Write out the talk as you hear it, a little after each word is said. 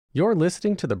You're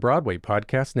listening to the Broadway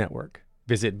Podcast Network.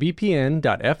 Visit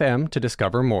bpn.fm to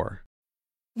discover more.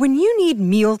 When you need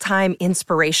mealtime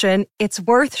inspiration, it's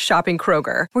worth shopping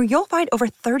Kroger, where you'll find over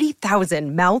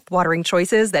 30,000 mouth-watering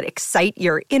choices that excite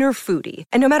your inner foodie.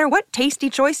 And no matter what tasty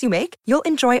choice you make, you'll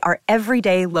enjoy our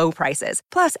everyday low prices,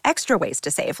 plus extra ways to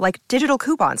save, like digital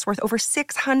coupons worth over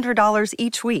 $600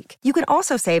 each week. You can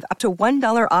also save up to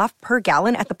 $1 off per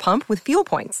gallon at the pump with fuel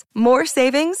points. More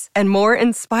savings and more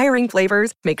inspiring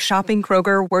flavors make shopping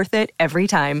Kroger worth it every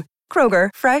time. Kroger,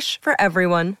 fresh for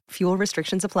everyone. Fuel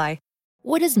restrictions apply.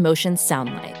 What does motion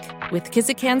sound like? With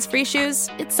Kizikans free shoes,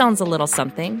 it sounds a little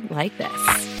something like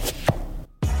this.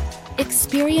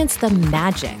 Experience the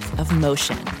magic of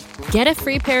motion. Get a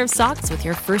free pair of socks with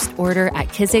your first order at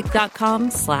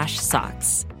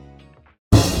kizik.com/socks.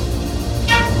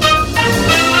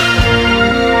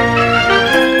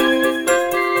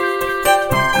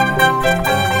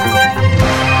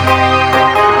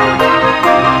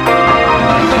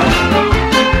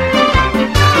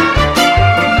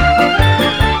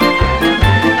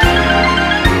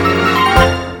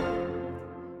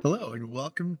 Hello and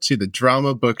welcome to the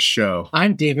Drama Book Show.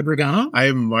 I'm David Regano. I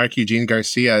am Mark Eugene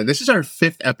Garcia. This is our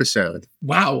 5th episode.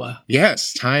 Wow.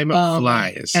 Yes, time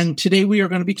flies. And today we are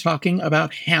going to be talking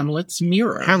about Hamlet's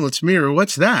Mirror. Hamlet's Mirror,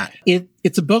 what's that?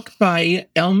 It's a book by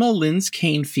Elma Linz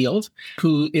Kanefield,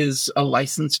 who is a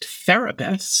licensed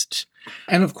therapist.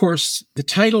 And of course, the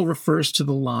title refers to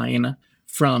the line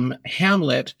from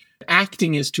Hamlet,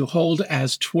 "Acting is to hold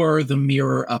as 'twere the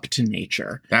mirror up to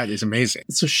nature." That is amazing.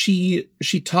 So she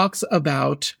talks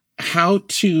about how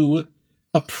to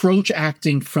approach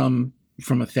acting from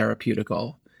a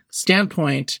therapeutical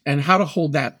standpoint and how to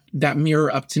hold that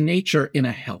mirror up to nature in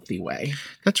a healthy way.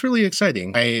 That's really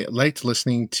exciting. I liked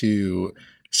listening to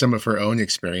some of her own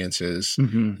experiences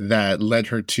that led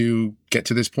her to get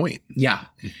to this point. Yeah.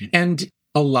 And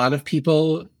a lot of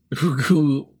people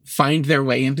who find their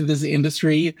way into this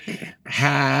industry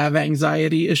have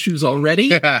anxiety issues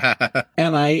already.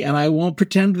 and I won't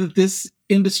pretend that this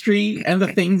industry and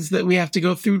the things that we have to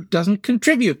go through doesn't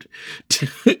contribute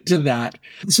to that.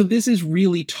 So this is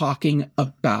really talking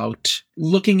about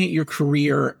looking at your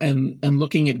career and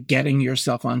looking at getting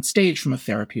yourself on stage from a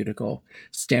therapeutical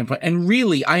standpoint. And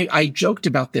really, I joked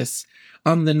about this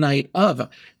on the night of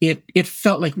it. It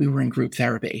felt like we were in group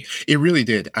therapy. It really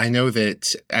did. I know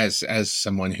that as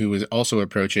someone who also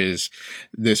approaches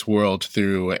this world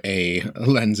through a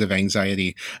lens of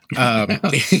anxiety,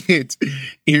 it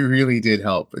really did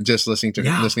help just listening to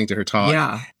her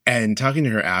talk and talking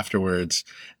to her afterwards.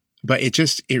 But it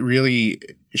really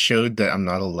showed that I'm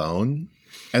not alone.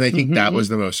 And I think that was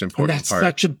the most important That's part.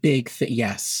 Such a big thing.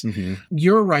 Yes.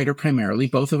 You're a writer primarily.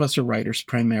 Both of us are writers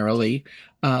primarily.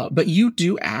 But you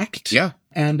do act. Yeah.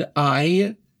 And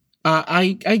I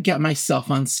get myself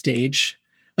on stage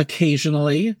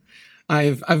occasionally.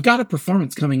 I've got a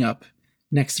performance coming up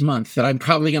next month that I'm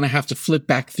probably going to have to flip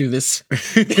back through this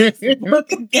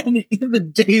book again in the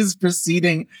days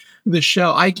preceding the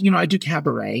show. I do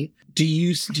cabaret. Do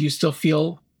you still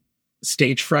feel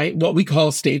stage fright? What we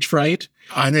call stage fright?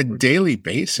 On a daily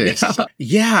basis.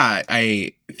 Yeah,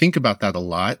 I think about that a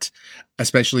lot,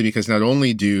 especially because not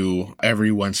only do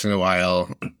every once in a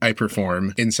while I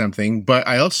perform in something, but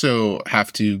I also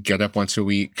have to get up once a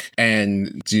week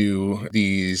and do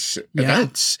these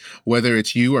events, whether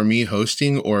it's you or me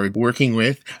hosting or working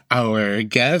with our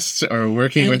guests or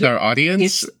working with our audience.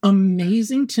 It's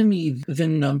amazing to me the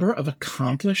number of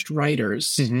accomplished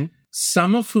writers,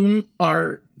 some of whom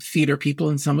are theater people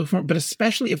and some of whom, but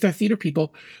especially if they're theater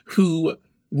people who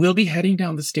will be heading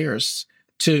down the stairs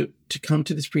to come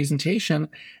to this presentation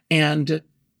and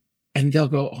they'll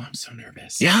go, "Oh, I'm so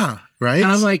nervous." Yeah, right.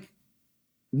 And I'm like,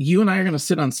 you and I are going to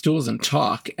sit on stools and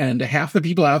talk, and half the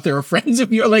people out there are friends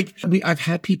of yours. Like, I've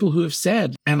had people who have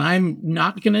said, and I'm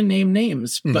not going to name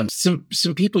names, but some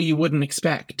people you wouldn't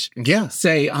expect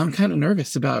say, "I'm kind of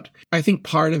nervous about," I think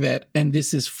part of it, and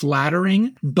this is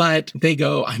flattering, but they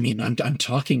go, "I mean, I'm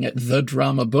talking at the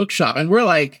Drama Bookshop," and we're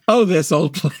like, "Oh, this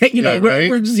old play,"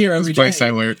 we're just here every day. Place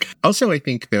I work. Also, I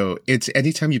think though, it's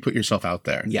anytime you put yourself out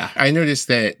there. Yeah. I noticed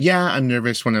that, I'm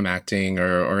nervous when I'm acting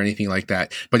or anything like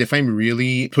that. But if I'm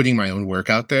really putting my own work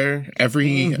out there,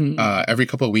 every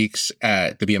couple of weeks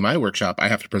at the BMI workshop, I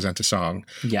have to present a song.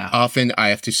 Yeah. Often I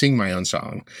have to sing my own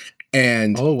song.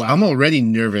 And I'm already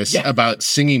nervous about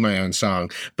singing my own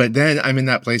song. But then I'm in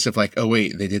that place of like, oh,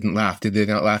 wait, they didn't laugh. Did they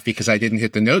not laugh because I didn't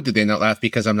hit the note? Did they not laugh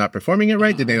because I'm not performing it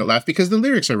right? Did they not laugh because the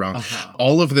lyrics are wrong?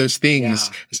 All of those things.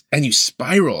 And you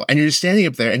spiral and you're just standing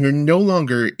up there and you're no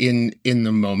longer in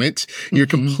the moment. You're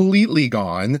completely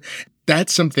gone.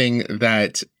 That's something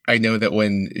that I know that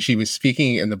when she was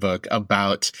speaking in the book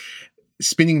about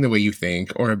spinning the way you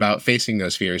think or about facing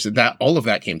those fears, that all of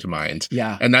that came to mind.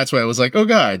 Yeah. And that's why I was like, oh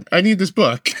God, I need this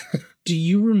book. Do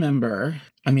you remember,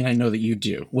 I mean, I know that you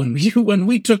do, when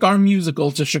we took our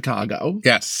musical to Chicago?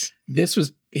 Yes. This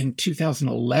was in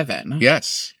 2011.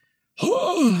 Yes.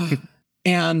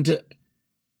 And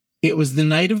it was the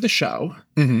night of the show.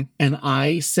 Mm-hmm. And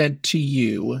I said to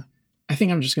you, I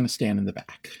think I'm just going to stand in the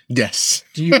back. Yes.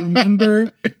 Do you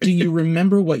remember? Do you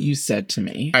remember what you said to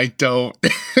me? I don't.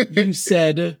 You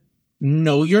said,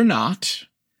 no, you're not.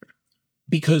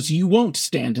 Because you won't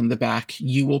stand in the back.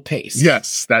 You will pace.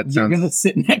 Yes. That sounds. You're going to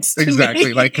sit next to exactly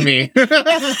me. like me.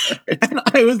 And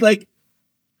I was like,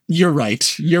 you're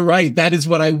right. You're right. That is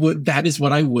what I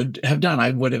would have done.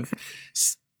 I would have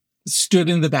stood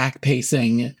in the back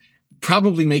pacing,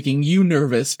 probably making you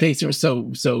nervous pacing.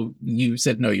 So you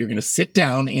said, no, you're going to sit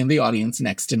down in the audience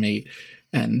next to me.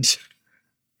 And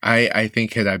I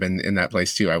think had I been in that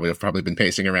place too, I would have probably been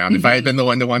pacing around if I had been the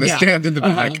one to want to stand in the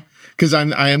back. Because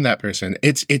I am that person.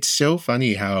 It's so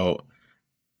funny how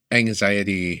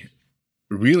anxiety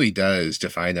really does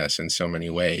define us in so many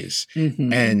ways.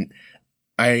 mm-hmm. And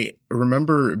I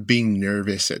remember being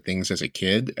nervous at things as a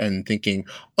kid and thinking,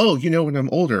 oh, when I'm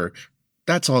older,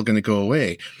 that's all going to go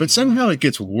away. But somehow it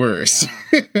gets worse.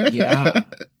 Yeah.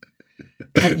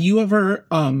 Have you ever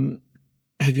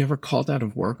called out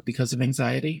of work because of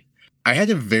anxiety? I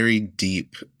had a very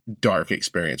deep, dark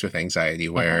experience with anxiety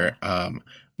where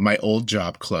my old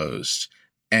job closed.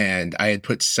 And I had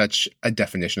put such a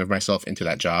definition of myself into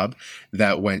that job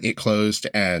that when it closed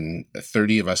and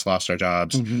 30 of us lost our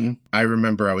jobs, mm-hmm. I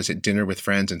remember I was at dinner with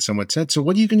friends and someone said, so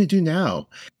what are you going to do now?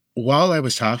 While I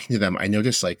was talking to them, I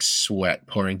noticed like sweat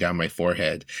pouring down my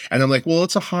forehead. And I'm like, well,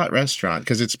 it's a hot restaurant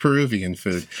because it's Peruvian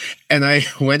food. And I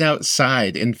went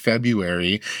outside in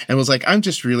February and was like, I'm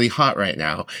just really hot right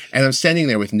now. And I'm standing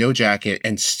there with no jacket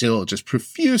and still just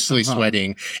profusely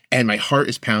sweating. And my heart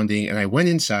is pounding. And I went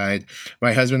inside.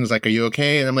 My husband was like, are you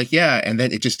okay? And I'm like, yeah. And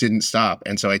then it just didn't stop.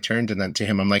 And so I turned to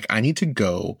him. I'm like, I need to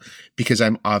go because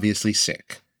I'm obviously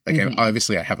sick. Like,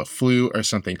 obviously I have a flu or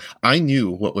something. I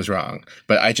knew what was wrong,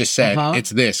 but I just said,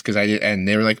 it's this because I did. And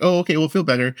they were like, oh, okay, we'll feel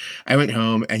better. I went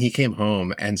home and he came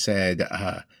home and said,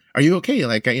 are you okay?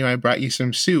 Like, I brought you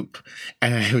some soup.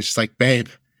 And I was just like, babe,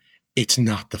 it's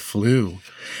not the flu.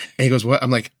 And he goes, what?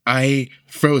 I'm like, I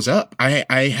froze up.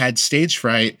 I had stage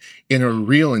fright in a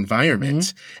real environment.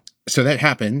 Mm-hmm. So that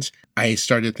happened. I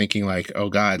started thinking like, oh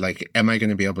God, like, am I going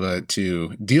to be able to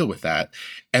deal with that?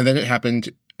 And then it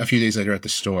happened a few days later at the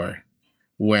store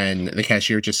when the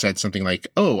cashier just said something like,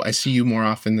 oh, I see you more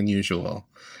often than usual.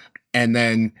 And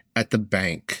then at the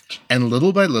bank, and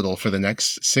little by little for the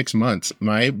next 6 months,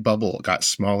 my bubble got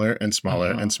smaller and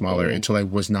smaller and smaller until I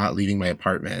was not leaving my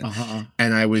apartment.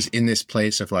 And I was in this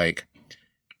place of like,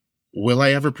 will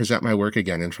I ever present my work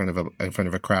again in front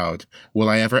of a crowd? Will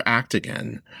I ever act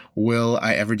again? Will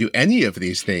I ever do any of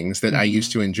these things that I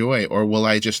used to enjoy? Or will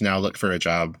I just now look for a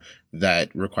job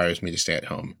that requires me to stay at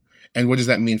home? And what does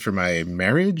that mean for my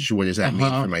marriage? What does that mean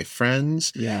for my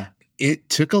friends? Yeah. It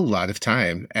took a lot of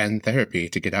time and therapy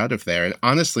to get out of there. And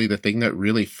honestly, the thing that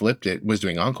really flipped it was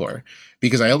doing Encore,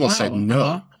 because I almost said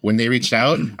no. When they reached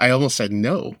out, I almost said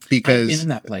no because I've been in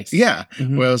that place. Yeah.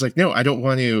 Where I was like, no, I don't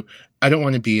want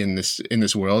to be in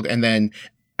this world. And then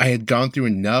I had gone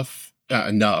through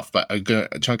but a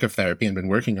good chunk of therapy and been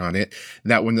working on it,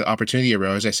 that when the opportunity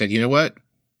arose, I said, you know what?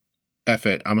 F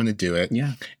it. I'm going to do it.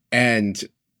 Yeah. And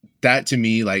that to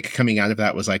me, like coming out of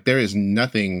that was like, there is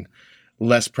nothing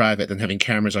less private than having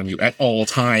cameras on you at all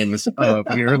times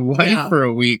of your life for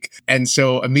a week. And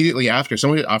so immediately after,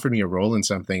 someone had offered me a role in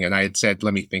something and I had said,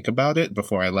 let me think about it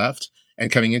before I left.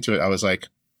 And coming into it, I was like,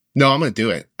 no, I'm going to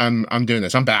do it. I'm doing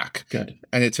this. I'm back. Good.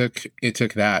 And it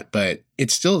took that, but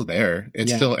it's still there.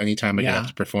 It's still anytime I get up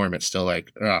to perform, it's still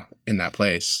like, in that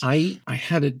place. I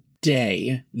had a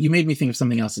day, you made me think of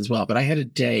something else as well, but I had a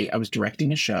day, I was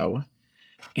directing a show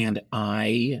and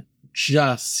I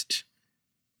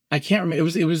can't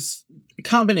remember. It was a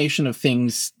combination of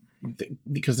things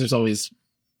because there's always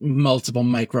multiple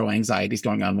micro anxieties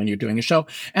going on when you're doing a show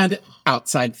and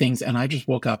outside things. And I just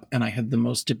woke up and I had the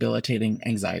most debilitating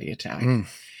anxiety attack.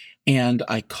 And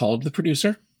I called the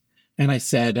producer and I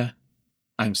said,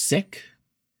 I'm sick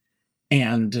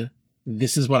and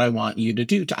this is what I want you to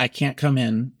do. I can't come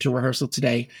in to rehearsal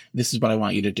today. This is what I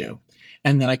want you to do.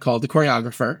 And then I called the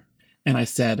choreographer and I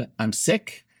said, I'm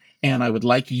sick. And I would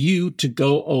like you to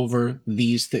go over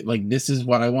these things. Like, this is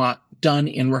what I want done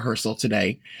in rehearsal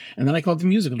today. And then I called the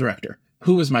musical director,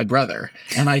 who was my brother.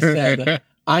 And I said,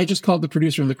 I just called the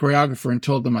producer and the choreographer and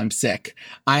told them I'm sick.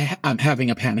 I'm having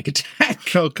a panic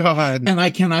attack. Oh, God. And I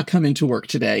cannot come into work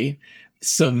today.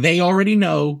 So they already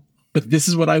know, but this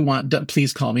is what I want done.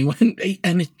 Please call me when.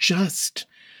 And it just,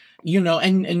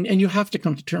 and you have to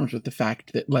come to terms with the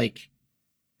fact that, like,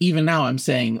 even now I'm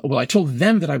saying, well, I told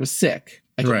them that I was sick.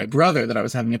 I told my brother that I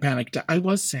was having a panic attack. I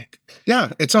was sick.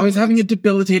 Yeah. I was having a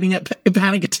debilitating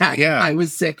panic attack. Yeah. I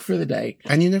was sick for the day.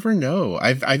 And you never know.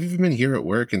 I've even been here at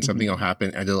work and something will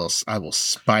happen and I will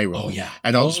spiral. Oh, yeah.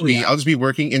 And I'll just be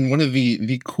working in one of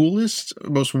the coolest,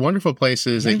 most wonderful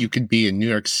places that you could be in New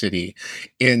York City,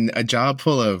 in a job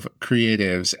full of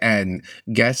creatives and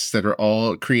guests that are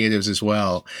all creatives as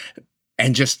well.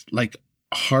 And just like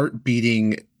heart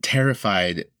beating,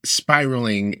 terrified,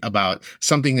 spiraling about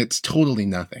something that's totally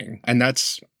nothing. And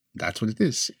that's what it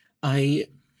is. When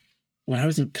I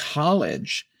was in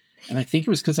college, and I think it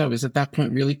was because I was at that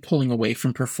point really pulling away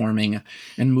from performing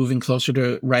and moving closer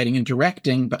to writing and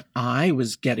directing, but I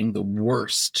was getting the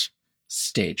worst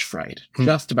stage fright,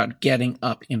 just about getting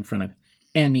up in front of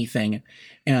anything.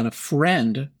 And a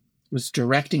friend was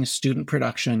directing a student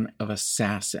production of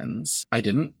Assassins. I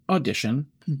didn't audition,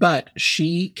 but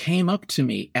she came up to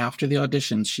me after the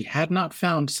auditions. She had not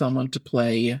found someone to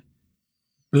play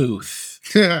Booth.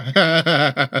 And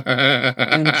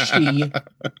she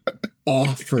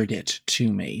offered it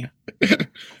to me.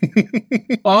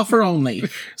 Offer only.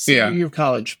 Senior year of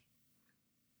college.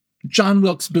 John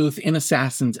Wilkes Booth in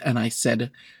Assassins. And I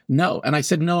said no. And I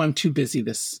said, no, I'm too busy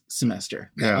this semester.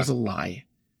 That was a lie.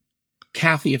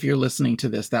 Kathy, if you're listening to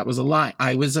this, that was a lie.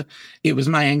 It was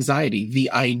my anxiety. The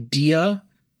idea,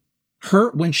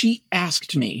 when she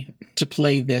asked me to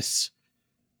play this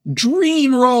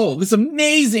dream role, this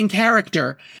amazing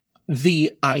character,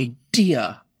 the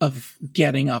idea of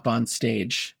getting up on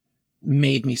stage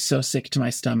made me so sick to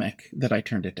my stomach that I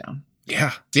turned it down.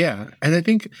 Yeah. Yeah. And I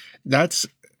think that's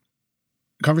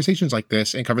conversations like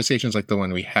this and conversations like the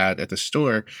one we had at the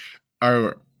store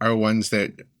are ones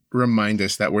that remind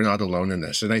us that we're not alone in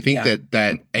this. And I think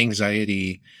that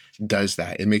anxiety does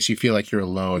that. It makes you feel like you're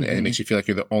alone and it makes you feel like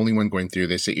you're the only one going through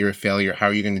this, that you're a failure. How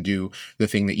are you going to do the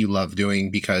thing that you love doing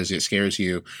because it scares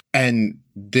you? And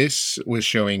this was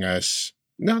showing us,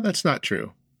 no, that's not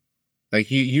true. Like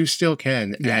you still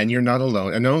can, and you're not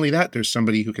alone. And not only that, there's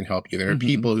somebody who can help you. There are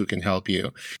people who can help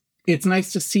you. It's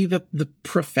nice to see that the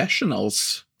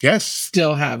professionals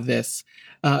still have this,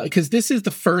 because this is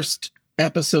the first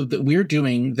episode that we're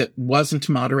doing that wasn't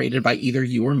moderated by either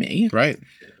you or me. Right.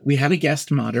 We had a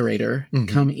guest moderator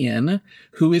come in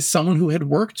who is someone who had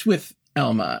worked with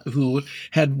Elma, who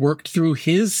had worked through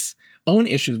his own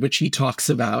issues, which he talks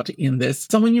about in this.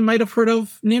 Someone you might have heard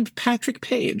of named Patrick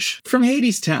Page from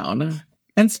Hadestown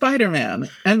and Spider-Man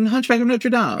and Hunchback of Notre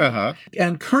Dame.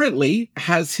 And currently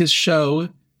has his show,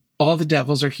 All the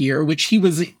Devils Are Here, which I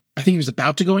think he was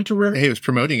about to go into. He was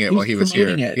promoting it while he was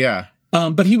here. Yeah.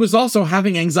 But he was also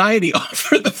having anxiety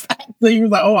over the fact that he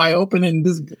was like, I open in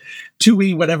this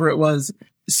 2E, whatever it was.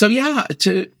 So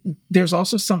there's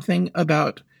also something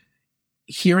about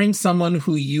hearing someone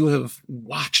who you have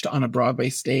watched on a Broadway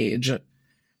stage,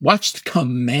 watched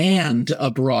command a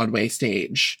Broadway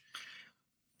stage,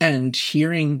 and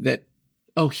hearing that,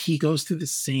 he goes through the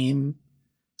same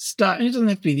stuff. And it doesn't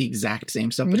have to be the exact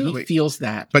same stuff, but he feels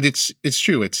that. But it's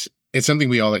true. It's something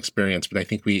we all experience, but I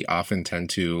think we often tend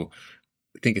to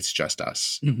think it's just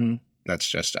us. That's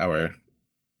just our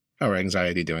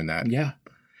anxiety doing that. Yeah.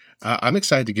 I'm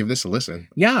excited to give this a listen.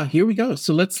 Yeah, here we go.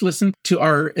 So let's listen to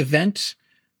our event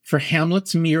for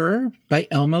Hamlet's Mirror by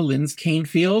Elma, Linz,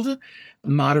 Kanefield,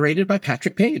 moderated by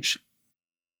Patrick Page.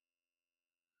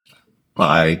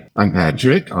 Hi, I'm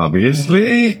Patrick,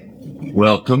 obviously.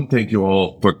 Welcome. Thank you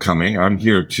all for coming. I'm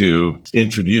here to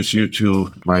introduce you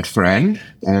to my friend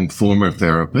and former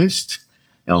therapist,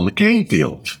 Elma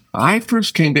Kanefield. I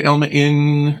first came to Elma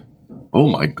in,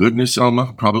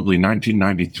 Elma, probably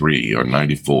 1993 or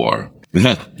 94.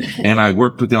 And I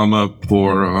worked with Elma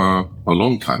for a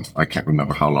long time. I can't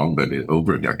remember how long, but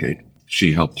over a decade.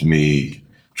 She helped me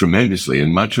tremendously,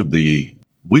 and much of the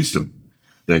wisdom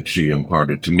that she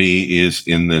imparted to me is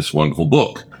in this wonderful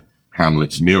book,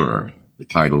 Hamlet's Mirror, the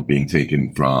title being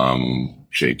taken from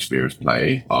Shakespeare's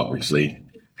play, obviously,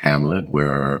 Hamlet,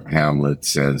 where Hamlet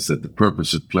says that the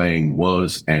purpose of playing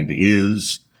was and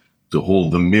is to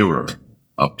hold the mirror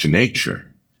up to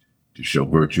nature, to show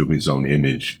virtue of his own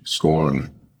image,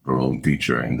 scorn her own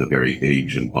feature, and the very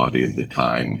age and body of the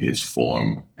time, his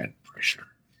form and pressure.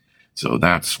 So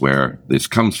that's where this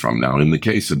comes from. Now, in the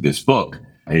case of this book,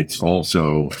 it's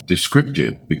also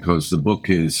descriptive because the book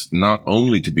is not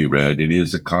only to be read, it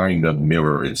is a kind of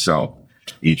mirror itself.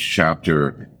 Each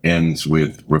chapter ends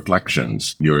with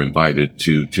reflections. You're invited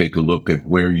to take a look at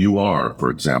where you are, for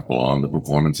example, on the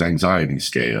performance anxiety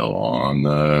scale,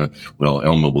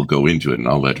 Elma will go into it and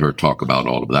I'll let her talk about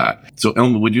all of that. So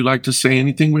Elma, would you like to say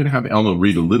anything? We're going to have Elma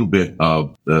read a little bit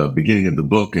of the beginning of the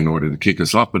book in order to kick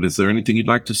us off, but is there anything you'd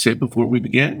like to say before we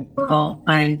begin? Well,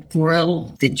 I'm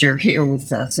thrilled that you're here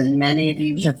with us, and many of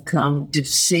you have come to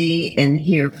see and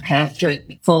hear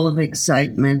Patrick full of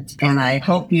excitement, and I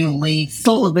hope you leave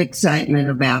full of excitement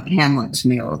about Hamlet's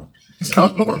mural.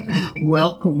 So,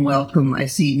 welcome, welcome. I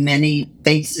see many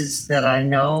faces that I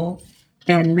know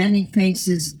and many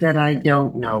faces that I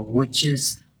don't know, which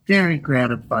is very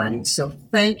gratifying. So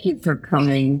thank you for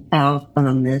coming out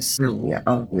on this really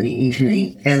ugly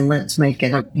evening, and let's make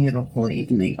it a beautiful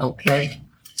evening, okay?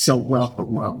 So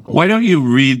welcome. Why don't you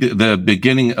read the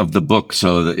beginning of the book?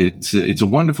 So that it's a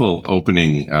wonderful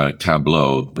opening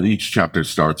tableau. Each chapter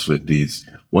starts with these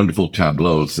wonderful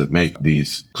tableaus that make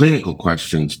these clinical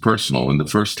questions personal. And the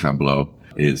first tableau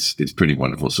is pretty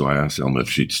wonderful. So I asked Elma if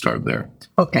she'd start there.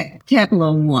 Okay,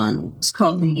 tableau 1. It's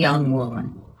called The Young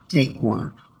Woman. Take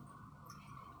 1.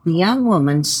 The young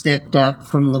woman stepped out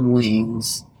from the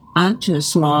wings onto a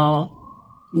small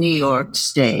New York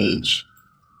stage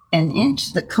and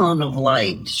into the cone of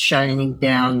light shining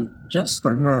down just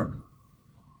for her.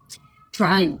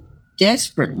 Trying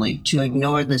desperately to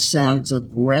ignore the sounds of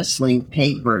wrestling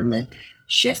paper and the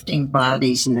shifting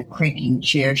bodies in the creaking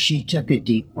chair, she took a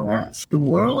deep breath. The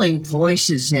whirling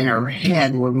voices in her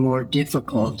head were more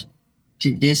difficult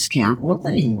to discount. Well,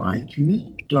 they like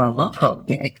me. Do I look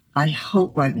okay? I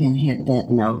hope I can hit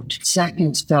that note.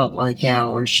 Seconds felt like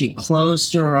hours. She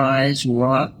closed her eyes,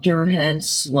 rocked her head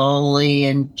slowly,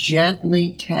 and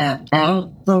gently tapped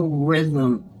out the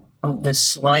rhythm of the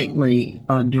slightly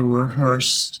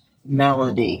under-rehearsed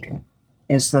melody.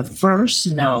 As the first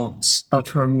notes of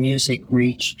her music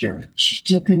reached her, she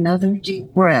took another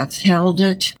deep breath, held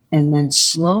it, and then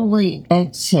slowly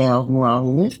exhaled while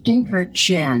lifting her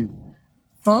chin,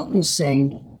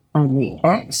 focusing on the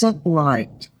exit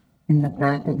light in the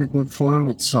back of the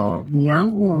performance hall. The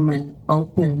young woman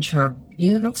opened her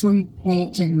beautifully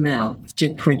painted mouth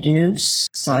to produce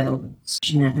silence.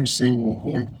 She never sang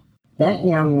again. That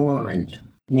young woman,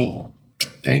 me.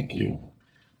 Thank you.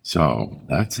 So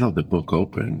that's how the book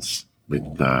opens, with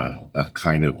a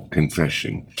kind of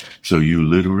confession. So you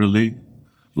literally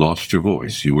lost your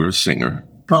voice. You were a singer.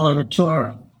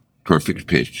 Coloratura. Perfect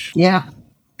pitch. Yeah.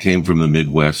 Came from the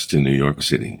Midwest to New York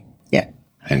City. Yeah.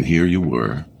 And here you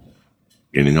were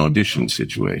in an audition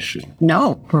situation.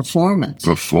 No, performance.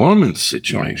 Performance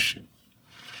situation.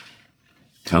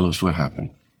 Tell us what happened.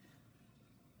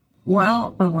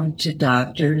 Well, I went to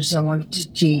doctors, I went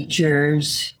to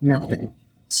teachers, nothing.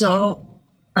 So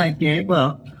I gave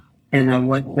up and I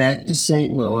went back to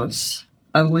St. Louis.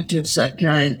 I went to a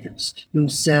psychiatrist who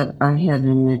said I had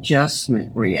an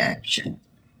adjustment reaction.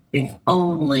 If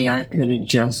only I could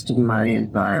adjust to my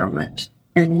environment.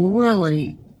 And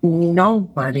really,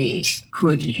 nobody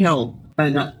could help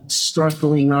a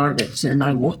struggling artist. And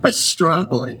I was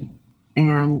struggling.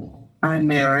 And I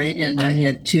married and I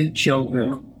had 2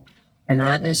 children. And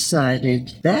I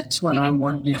decided that's what I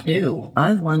wanted to do.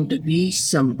 I wanted to be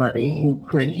somebody who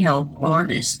could help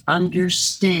artists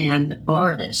understand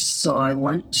artists. So I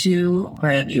went to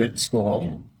graduate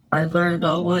school. I learned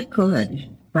all I could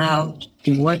about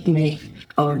what made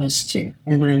artists tick.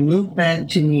 And I moved back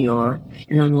to New York,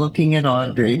 and I'm looking at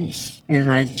Audrey,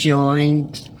 and I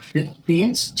joined the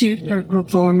Institute for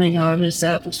Performing Artists.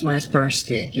 That was my first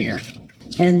gig here.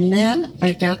 And then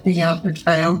I got the opportunity.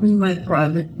 I opened my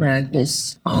private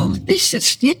practice. Oh, this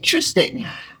is interesting.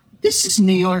 This is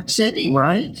New York City,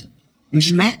 right? It's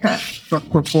Mecca for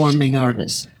performing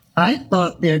artists. I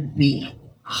thought there'd be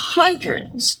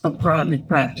hundreds of private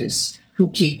practice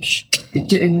who teach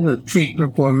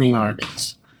pre-performing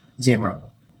artists.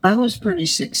 0. I was pretty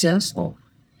successful.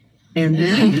 And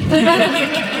then,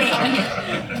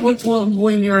 well,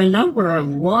 when you're a number of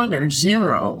 1 or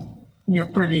 0, you're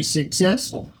pretty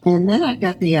successful. And then I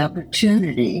got the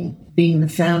opportunity being the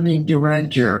founding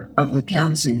director of the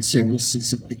counseling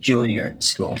services at the Juilliard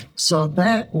School. So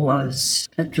that was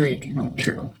a dream come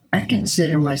true. I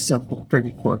consider myself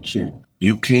pretty fortunate.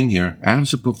 You came here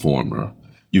as a performer.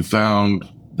 You found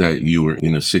that you were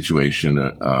in a situation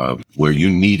where you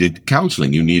needed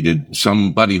counseling. You needed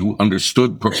somebody who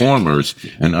understood performers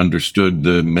and understood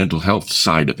the mental health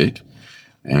side of it,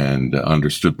 and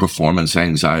understood performance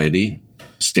anxiety,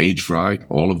 stage fright,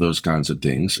 all of those kinds of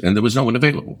things. And there was no one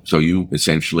available. So you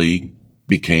essentially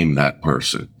became that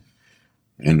person.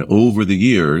 And over the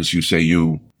years, you say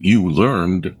you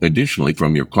learned additionally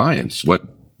from your clients what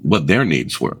their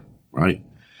needs were, right?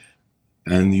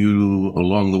 And you,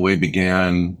 along the way,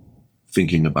 began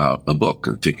thinking about a book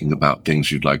or thinking about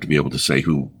things you'd like to be able to say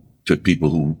to people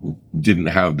who didn't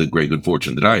have the great good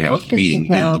fortune that I have, being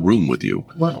in the room with you.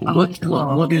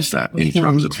 What is that in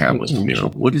terms of Hamlet?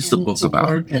 What is the book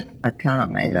about? I kind of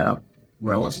made up,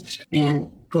 really. And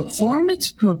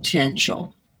performance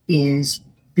potential is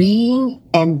being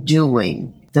and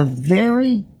doing the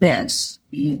very best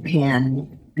you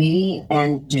can be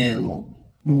and do,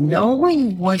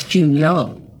 knowing what you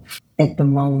know at the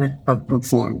moment of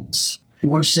performance.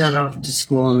 We're sent off to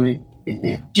school and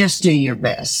just do your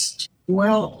best.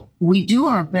 Well, we do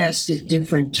our best at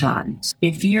different times.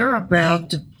 If you're about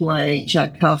to play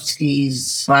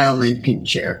Tchaikovsky's violin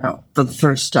concerto for the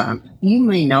first time, you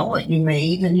may know it, you may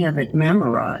even have it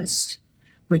memorized,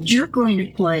 but you're going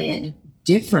to play it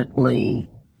differently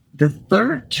the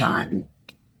third time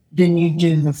than you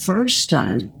do the first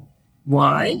time.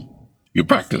 Why? You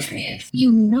practice.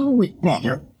 You know it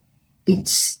better.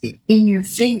 It's in your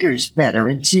fingers better.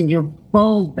 It's in your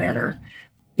bow better.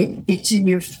 It's in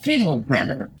your fiddle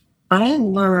better. I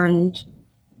learned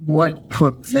what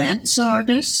prevents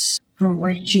artists from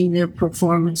reaching their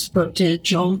performance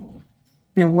potential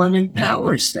and what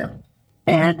empowers them.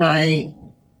 And I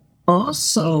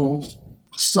also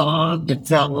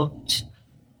developed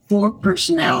 4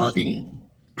 personality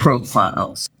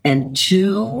profiles, and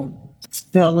 2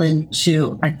 fell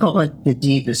into, I call it the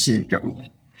diva syndrome.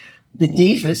 The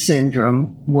diva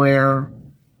syndrome, where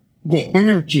the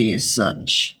energy is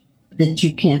such that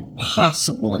you can't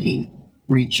possibly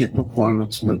reach your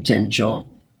performance potential,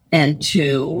 and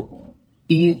 2,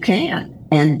 you can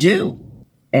and do.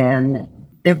 And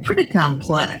they're pretty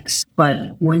complex,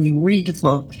 but when you read the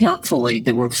book helpfully,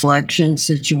 the reflections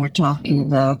that you were talking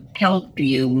about help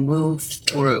you move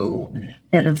through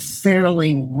at a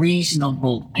fairly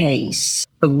reasonable pace,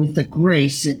 but with a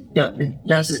grace it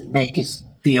doesn't make it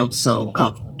feel so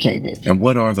complicated. And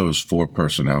what are those 4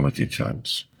 personality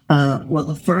types? Well,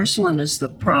 the first one is the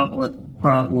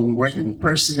problem-ridden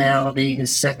personality. The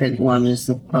second one is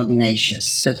the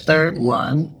pugnacious. The third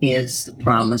one is the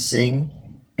promising.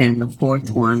 And the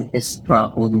fourth one is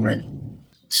problem-ridden.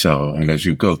 So, and as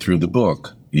you go through the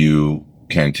book, you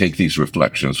can take these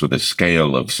reflections with a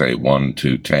scale of, say, 1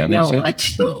 to 10. No, I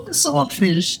do the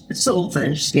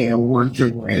Saltfish scale, 1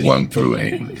 through 8. 1 through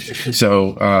 8.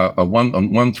 So, a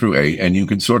 1 through 8, and you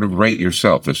can sort of rate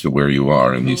yourself as to where you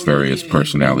are in these various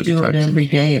personality types. Do it every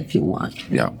day if you want.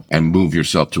 Yeah, and move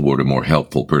yourself toward a more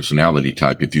helpful personality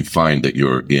type if you find that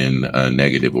you're in a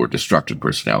negative or destructive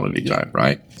personality type,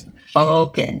 right? Oh,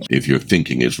 okay. If your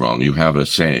thinking is wrong, you have a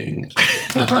saying.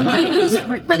 Is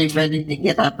everybody ready to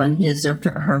get up on his or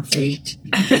her feet?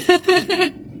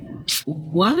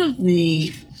 One of the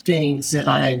things that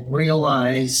I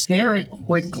realized very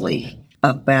quickly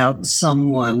about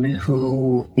someone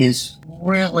who is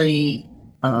really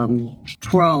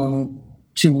prone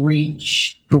to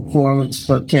reach performance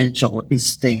potential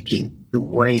is thinking, the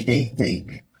way they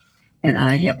think. And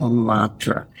I have a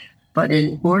mantra. But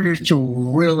in order to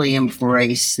really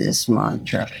embrace this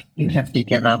mantra, you have to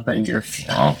get up on your feet.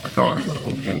 Oh, my God.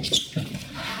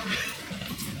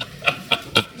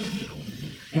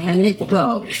 And it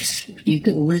goes. You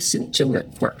can listen to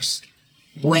it first.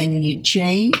 When you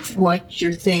change what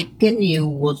you're thinking, you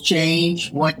will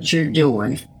change what you're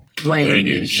doing. When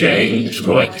you change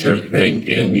what you're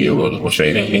thinking, you will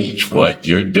change what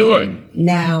you're doing.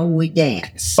 Now we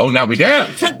dance. Oh, now we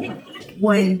dance.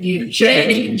 When you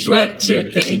Change what you're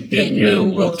thinking, you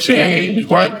will change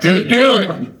what you're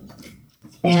doing.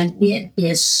 And it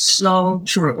is so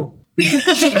true. Think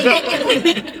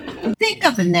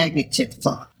of a negative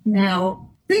thought.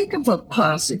 Now, think of a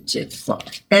positive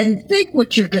thought. And think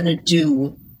what you're going to do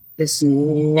with this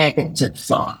negative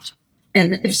thought.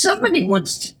 And if somebody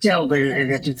wants to tell their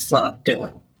negative thought, do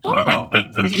it.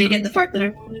 Did you get the part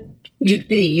there?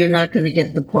 You're not going to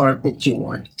get the part that you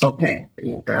want. Okay.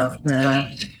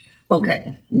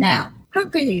 Okay. Now, how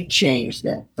can you change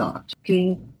that thought? Can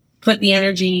you put the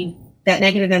energy, that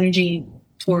negative energy,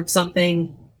 towards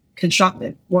something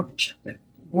constructive, more constructive?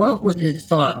 What would the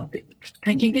thought be?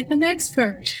 I can get the next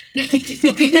part.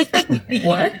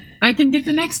 What? I can get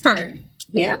the next part.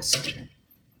 Yes.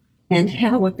 And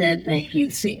how would that make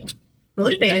you feel?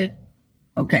 Motivated.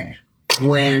 Okay.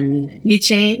 When You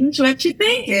change what you're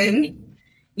thinking,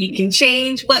 you can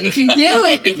change what you're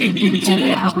doing.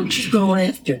 and how would you go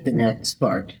after the next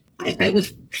part? I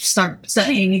would start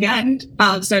studying again,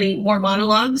 studying more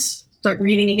monologues, start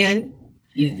reading again.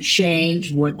 You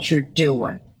change what you're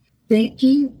doing.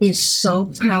 Thinking is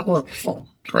so powerful.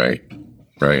 Great.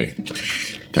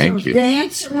 Thank you.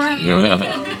 Dance around.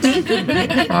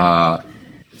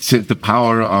 it's the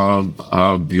power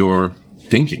of your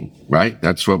thinking, right?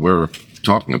 That's what we're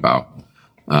talking about.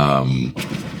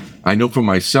 I know for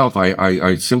myself,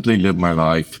 I simply live my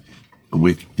life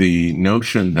with the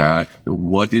notion that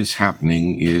what is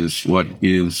happening is what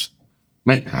is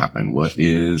meant to happen,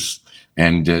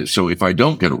 so if I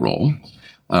don't get a role,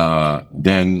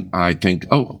 then I think,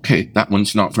 oh, okay, that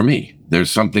one's not for me. There's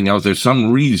something else. There's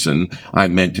some reason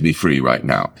I'm meant to be free right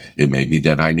now. It may be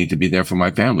that I need to be there for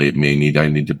my family. It may need I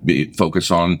need to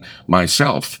focus on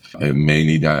myself. It may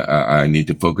need I need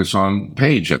to focus on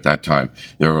Paige at that time.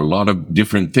 There are a lot of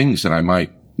different things that I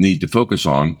might need to focus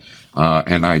on,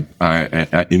 and I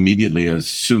immediately, as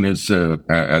soon as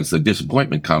the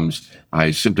disappointment comes,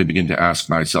 I simply begin to ask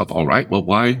myself, all right, well,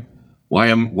 why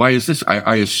is this?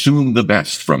 I assume the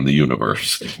best from the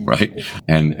universe, right?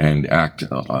 And act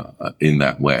in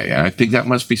that way. And I think that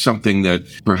must be something that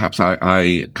perhaps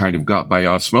I kind of got by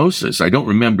osmosis. I don't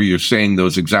remember you saying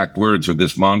those exact words or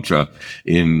this mantra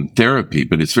in therapy,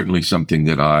 but it's certainly something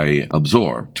that I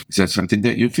absorbed. Is that something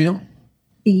that you feel?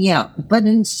 Yeah, but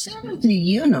instead of the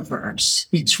universe,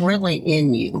 it's really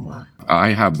in you.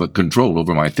 I have a control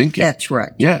over my thinking. That's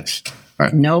right. Yes.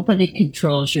 Right. Nobody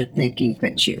controls your thinking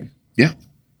but you. Yeah.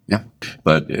 Yeah.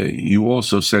 But you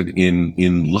also said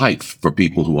in life for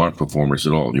people who aren't performers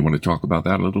at all. You want to talk about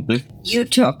that a little bit? You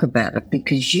talk about it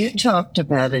because you talked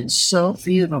about it so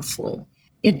beautiful.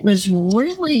 It was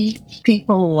really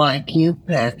people like you,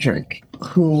 Patrick,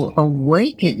 who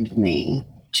awakened me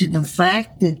to the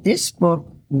fact that this book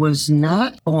was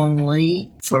not only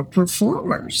for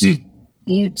performers.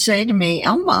 You'd say to me,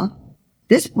 Elma,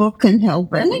 this book can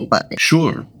help anybody.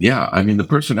 Sure. Yeah. I mean, the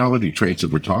personality traits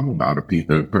that we're talking about are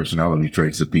the personality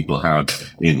traits that people have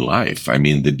in life. I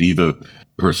mean, the diva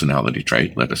personality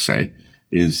trait, let us say,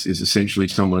 is essentially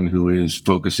someone who is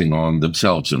focusing on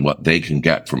themselves and what they can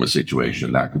get from a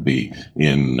situation. That could be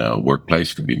in a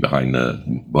workplace, could be behind the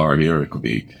bar here, it could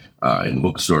be in the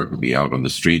bookstore, it could be out on the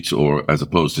streets, or as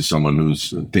opposed to someone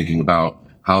who's thinking about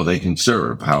how they can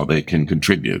serve, how they can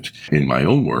contribute. In my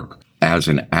own work, as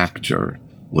an actor,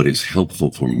 what is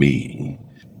helpful for me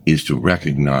is to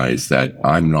recognize that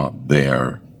I'm not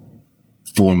there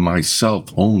for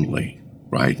myself only,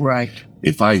 right? Right.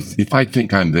 If I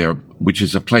think I'm there, which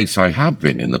is a place I have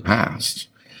been in the past,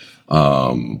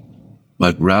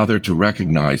 but rather to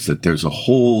recognize that there's a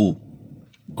whole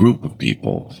group of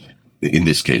people, in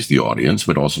this case, the audience,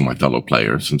 but also my fellow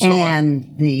players and so on.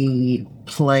 And the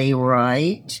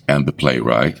playwright. And the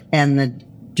playwright. And the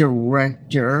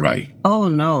director. Right. Oh,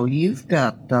 no, you've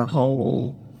got the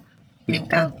whole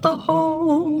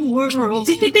world.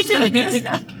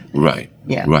 Right.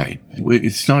 Yeah. Right.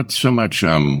 It's not so much,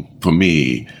 for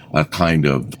me, a kind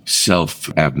of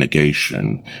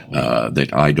self-abnegation, that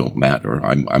I don't matter.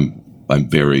 I'm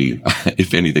very,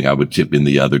 if anything, I would tip in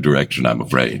the other direction, I'm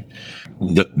afraid.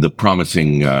 The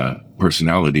promising,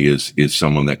 personality is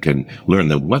someone that can learn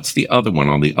that what's the other one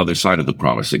on the other side of the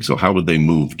promising. So how would they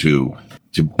move to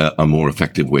a more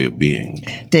effective way of being?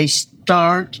 They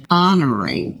start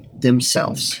honoring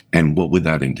themselves. And what would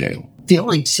that entail?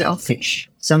 Feeling selfish.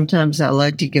 Sometimes I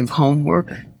like to give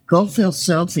homework. Go feel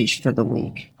selfish for the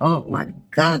week. Oh my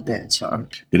God, that's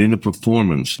hard. But in a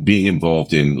performance, being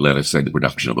involved in, let us say, the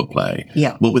production of a play,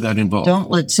 yeah, what would that involve? Don't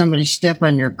let somebody step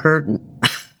on your curtain.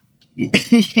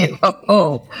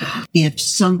 If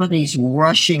somebody's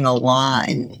rushing a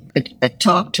line,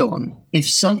 talk to them. If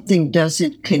something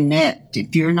doesn't connect,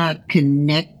 if you're not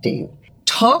connecting,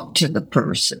 talk to the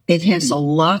person. It has a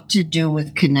lot to do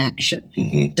with connection.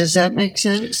 Mm-hmm. Does that make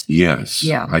sense? Yes.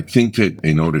 Yeah. I think that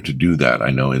in order to do that, I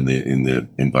know in the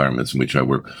environments in which I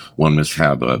work, one must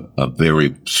have a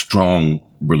very strong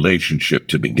relationship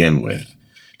to begin with,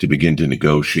 to begin to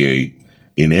negotiate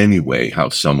in any way how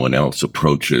someone else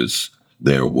approaches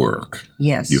their work.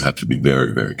 Yes. You have to be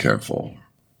very, very careful.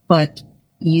 But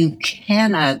you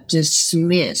cannot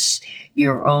dismiss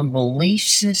your own belief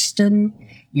system,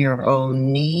 your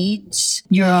own needs,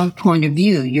 your own point of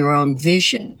view, your own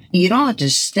vision. You don't have to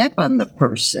step on the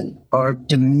person or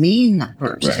demean the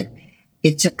person. Right.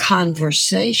 It's a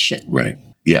conversation. Right.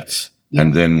 Yes. Yeah.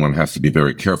 And then one has to be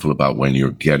very careful about when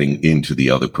you're getting into the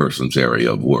other person's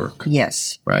area of work.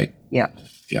 Yes. Right? Yeah.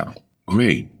 Yeah.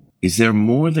 Great. Is there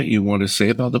more that you want to say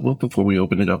about the book before we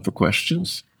open it up for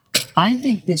questions? I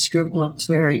think this group looks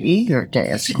very eager to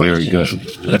ask questions. Very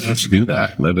good. Let us do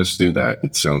that. Let us do that.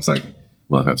 It sounds like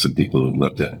we'll have some people who'd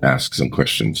love to ask some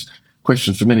questions.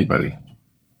 Questions from anybody?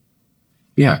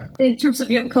 Yeah. In terms of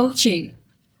your coaching,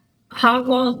 how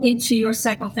long into your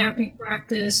psychotherapy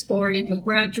practice or in your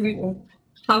graduate, or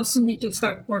how soon did you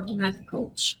start working as a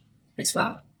coach as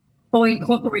well? Or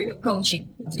incorporate your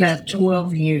coaching? about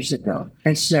 12 years ago,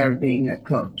 I started being a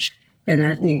coach. And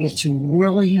I think it's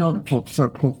really helpful for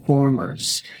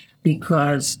performers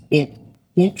because it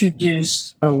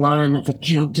introduced a line of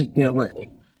accountability.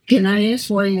 Can I ask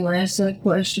why you asked that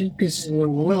question? Because it's a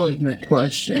really good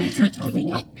question.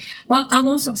 Well, I'm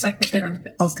also a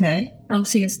psychotherapist. Okay. I'm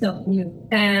CSW.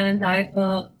 And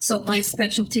so my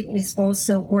specialty is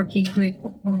also working with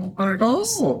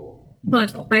artists. Oh.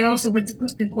 But I also went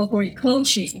to incorporate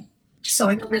coaching. So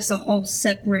I know there's a whole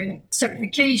separate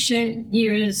certification,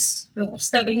 years of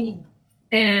studying.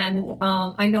 And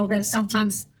I know that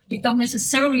sometimes you don't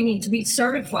necessarily need to be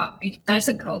certified as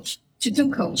a coach to do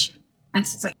coaching.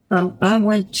 I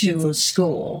went to a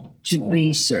school to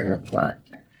be certified.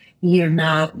 You're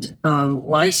not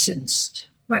licensed.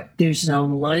 Right. There's no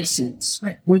license,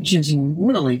 right, which is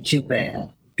really too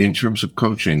bad. In terms of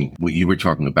coaching, you were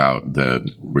talking about the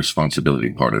responsibility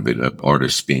part of it, of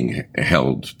artists being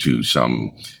held to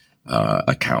some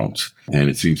account. And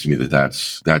it seems to me that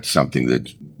that's something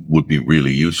that would be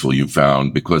really useful, you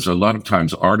found, because a lot of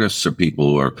times artists are people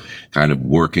who are kind of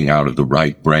working out of the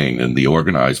right brain, and the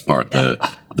organized part, the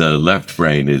left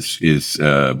brain is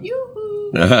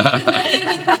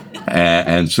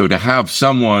and so to have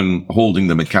someone holding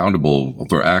them accountable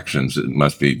for actions, it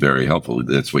must be very helpful.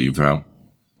 That's what you found?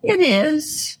 It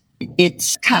is.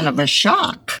 It's kind of a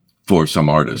shock. For some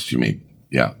artists, you mean?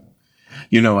 Yeah.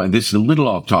 You know, this is a little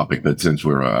off topic, but since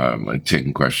we're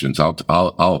taking questions,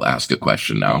 I'll ask a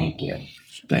question now.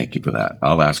 Thank you for that.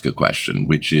 I'll ask a question,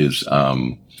 which is,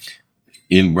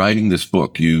 in writing this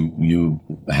book, you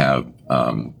have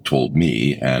told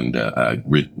me, and I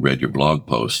read your blog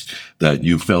post, that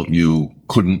you felt you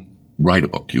couldn't write a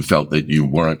book. You felt that you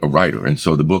weren't a writer, and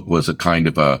so the book was a kind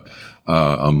of a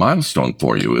milestone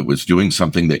for you. It was doing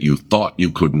something that you thought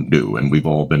you couldn't do, and we've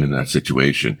all been in that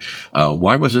situation.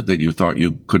 Why was it that you thought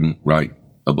you couldn't write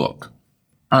a book?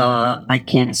 I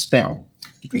can't spell.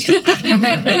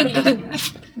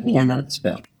 Cannot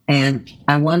spell. And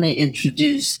I want to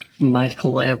introduce my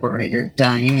collaborator,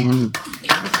 Diane.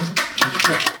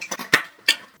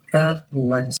 God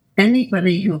bless.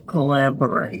 Anybody who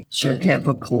collaborates should have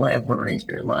a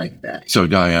collaborator like that. So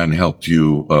Diane helped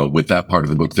you with that part of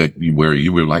the book where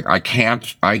you were like, I can't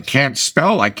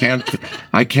spell, I can't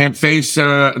face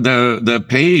the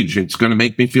page. It's going to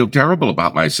make me feel terrible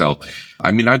about myself.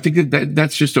 I mean, I think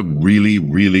that's just a really,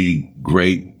 really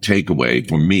great takeaway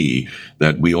for me,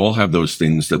 that we all have those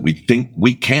things that we think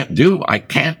we can't do. I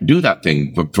can't do that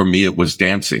thing. But for me, it was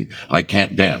dancing. I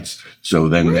can't dance. So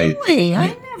then really?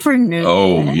 I never knew.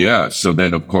 Oh, that. yeah. So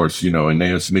then, of course,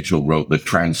 Aeneas Mitchell wrote the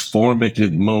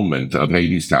transformative moment of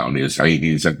Hadestown is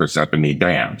Hades and Persephone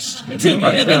dance.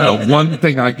 One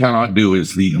thing I cannot do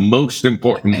is the most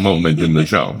important moment in the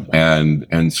show.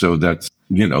 And so that's,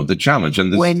 the challenge.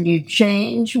 And when you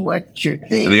change what you're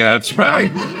thinking. Yeah, that's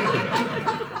right.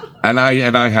 And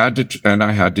I had to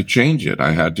change it.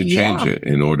 I had to change it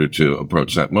in order to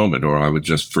approach that moment, or I would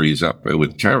just freeze up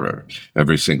with terror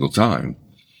every single time.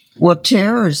 Well,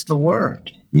 terror is the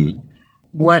word. Mm.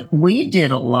 What we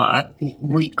did a lot,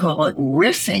 we call it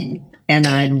riffing, and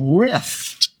I'd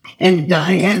riff, and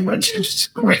Diane would just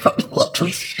scribble.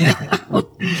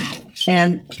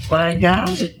 And by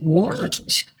God, it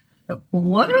worked.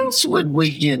 What else would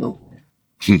we do?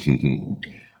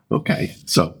 Okay,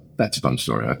 so that's a fun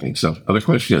story, I think. So, other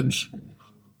questions?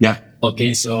 Yeah.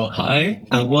 Okay, so hi.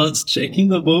 I was checking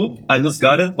the book. I just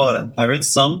got it, but I read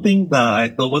something that I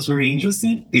thought was very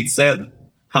interesting. It said,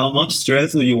 how much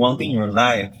stress do you want in your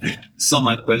life? So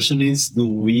my question is, do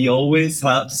we always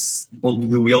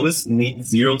need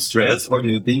zero stress, or do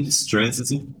you think stress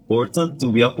is important to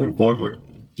be a performer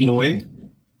in a way?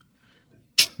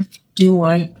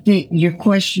 Your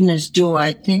question is, do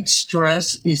I think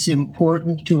stress is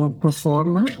important to a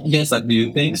performer? Yes, do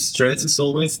you think stress is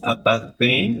always a bad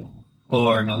thing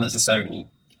or not necessarily?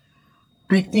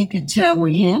 I think it's how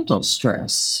we handle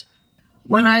stress.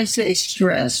 When I say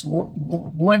stress,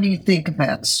 what do you think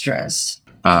about stress?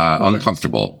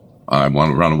 Uncomfortable. I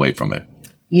want to run away from it.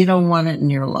 You don't want it in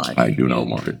your life. I do not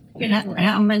want it.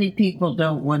 How many people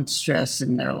don't want stress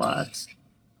in their lives?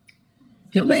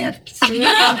 Too bad.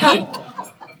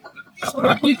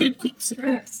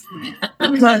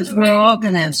 Because we're all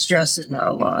going to have stress in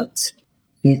our lives.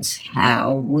 It's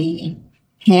how we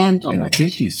handle and it. I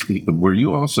think were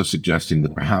you also suggesting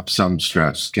that perhaps some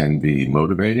stress can be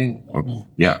motivating? Or,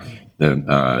 yeah. Then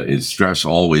is stress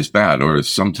always bad, or is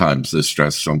sometimes the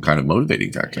stress some kind of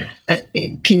motivating factor?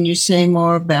 Can you say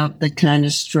more about the kind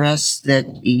of stress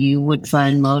that you would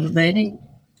find motivating?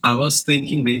 I was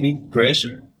thinking maybe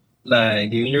pressure.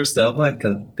 like giving yourself like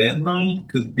a deadline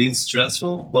could be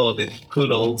stressful, but it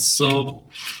could also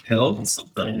help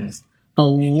sometimes. A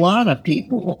lot of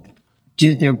people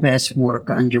do their best work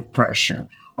under pressure.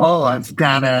 Oh, I've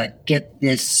got to get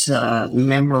this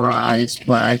memorized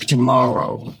by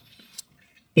tomorrow.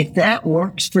 If that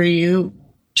works for you,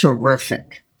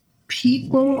 terrific.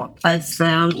 People I've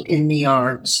found in the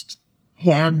arts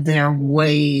have their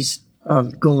ways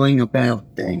of going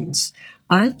about things.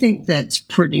 I think that's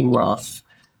pretty rough.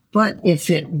 But if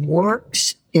it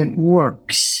works, it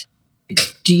works.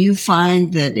 Do you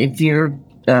find that if you're,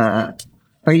 are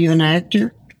you an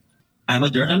actor? I'm a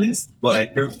journalist, but I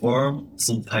perform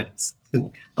sometimes.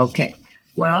 Okay.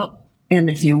 Well, and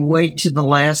if you wait to the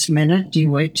last minute, do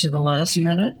you wait to the last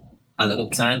minute? A lot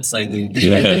of times I do.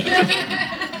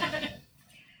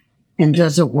 And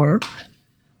does it work?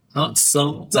 Not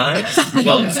sometimes,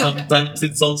 but sometimes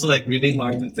it's also like really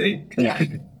hard to take. Yeah.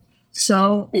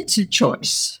 So it's a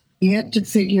choice. You have to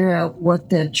figure out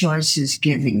what that choice is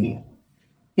giving you.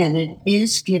 And it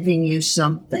is giving you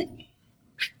something.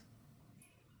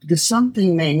 The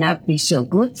something may not be so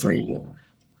good for you.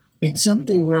 It's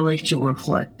something really to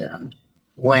reflect on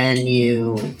when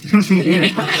you...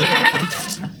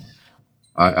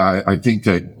 I think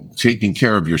that taking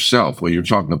care of yourself, what you're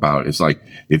talking about, is like,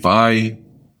 if I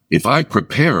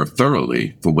prepare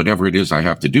thoroughly for whatever it is I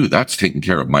have to do, that's taking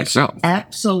care of myself.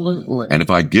 Absolutely. And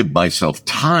if I give myself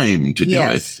time to do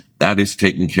it, that is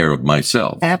taking care of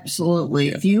myself. Absolutely.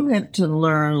 Yeah. If you have to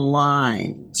learn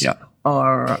lines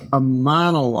or a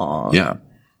monologue,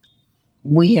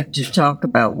 we have to talk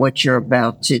about what you're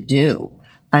about to do.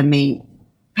 I mean,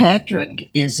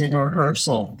 Patrick is in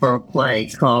rehearsal for a play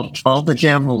called All the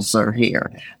Devils Are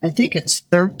Here. I think it's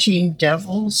 13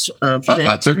 Devils.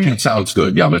 13 sounds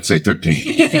good. Yeah, let's say 13.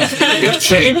 It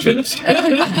changes.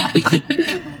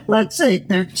 Let's say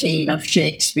 13 of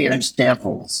Shakespeare's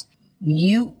devils.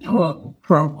 You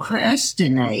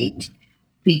procrastinate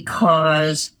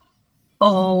because,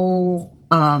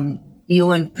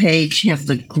 you and Paige have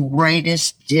the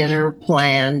greatest dinner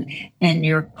plan and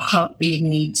your puppy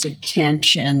needs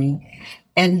attention,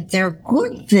 and they're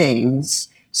good things.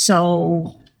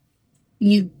 So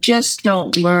you just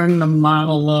don't learn the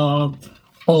monologue,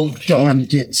 oh,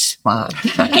 damned it, Spot.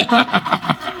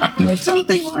 Or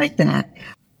something like that.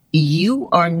 You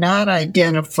are not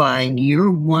identifying your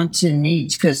wants and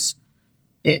needs because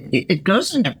it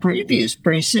goes into previews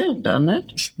pretty soon, doesn't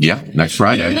it? Yeah, next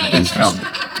Friday.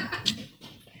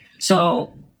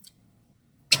 So,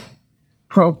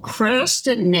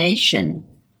 procrastination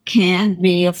can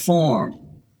be a form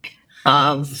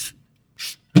of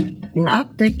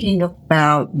not thinking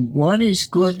about what is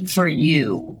good for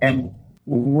you and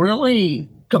really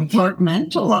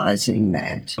compartmentalizing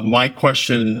that. My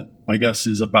question, I guess,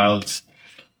 is about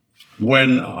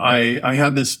when I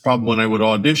had this problem when I would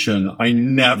audition, I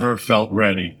never felt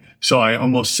ready. So I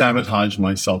almost sabotaged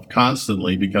myself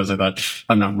constantly because I thought,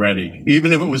 I'm not ready.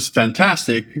 Even if it was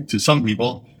fantastic to some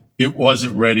people, it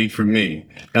wasn't ready for me.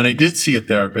 And I did see a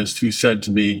therapist who said to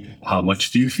me, how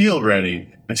much do you feel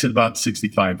ready? I said, about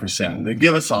 65%. They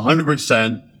give us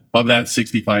 100% of that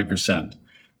 65%.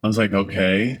 I was like,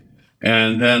 okay.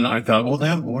 And then I thought, well,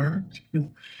 that worked.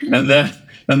 And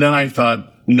then I thought,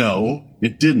 no,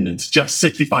 it didn't. It's just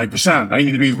 65%. I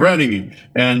need to be ready.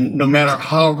 And no matter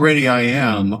how ready I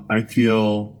am, I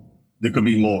feel there could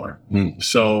be more.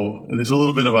 So there's a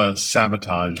little bit of a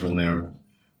sabotage in there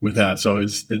with that. So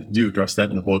do you address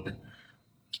that in the book?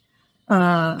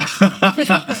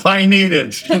 I need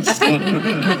it.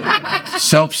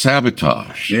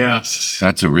 Self-sabotage. Yes.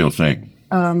 That's a real thing.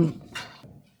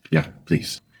 Yeah,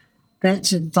 please.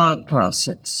 That's a thought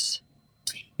process.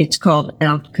 It's called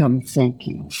outcome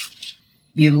thinking.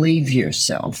 You leave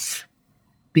yourself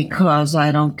because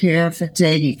I don't care if it's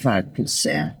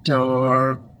 85%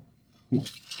 or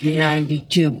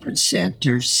 92%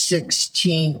 or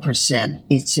 16%.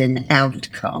 It's an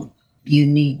outcome. You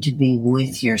need to be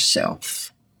with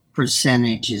yourself.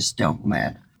 Percentages don't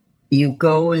matter. You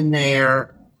go in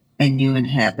there and you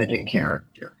inhabit a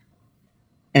character.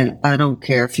 And I don't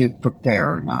care if you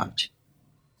prepare or not.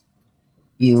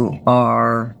 You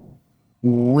are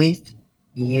with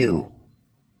you.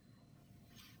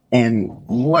 And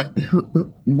what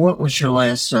was your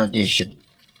last audition?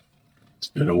 It's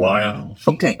been a while.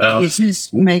 Okay. Is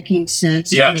this making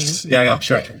sense? Yes. Yeah,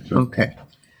 sure. Okay.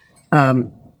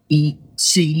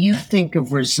 See, you think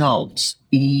of results.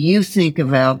 You think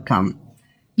of outcome.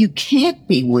 You can't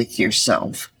be with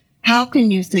yourself. How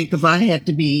can you think of I have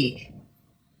to be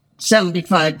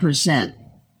 75%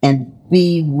 and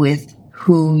be with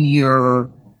who you're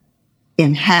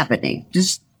inhabiting?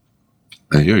 Just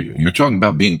I hear you. You're talking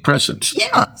about being present.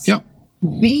 Yes. Yeah.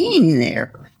 Being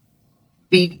there.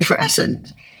 Be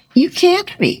present. You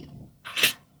can't be.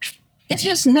 It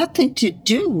has nothing to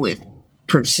do with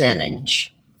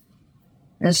percentage.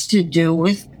 It has to do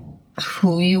with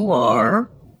who you are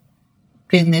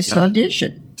in this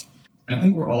audition. I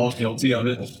think we're all guilty of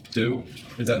it too.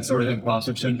 Is that sort of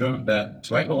imposter syndrome that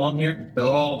do I belong here? They'll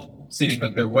all see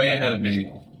that they're way ahead of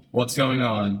me. What's going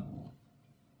on?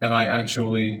 Am I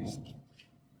actually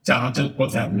talented?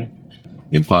 What's happening?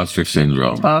 Imposter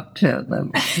syndrome. Talk to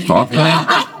them. Talk to them?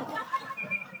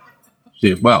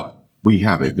 See, well, we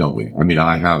have it, don't we? I mean,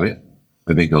 I have it.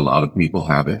 I think a lot of people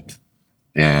have it.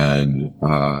 And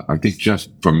I think just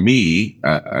for me,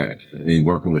 in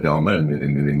working with Elma and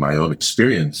in my own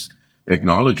experience,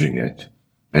 acknowledging it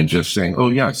and just saying, oh,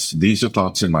 yes, these are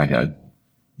thoughts in my head.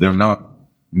 They're not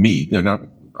me. They're not,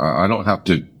 I don't have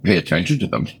to pay attention to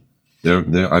them.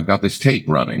 I've got this tape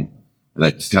running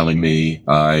that's telling me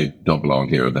I don't belong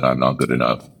here, that I'm not good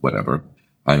enough, whatever.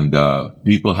 And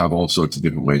people have all sorts of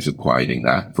different ways of quieting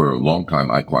that. For a long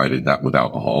time, I quieted that with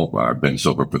alcohol. I've been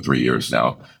sober for 3 years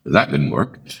now. That didn't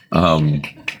work. And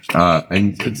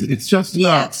it's just...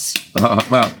 Yes.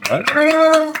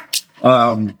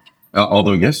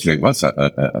 Although yesterday was an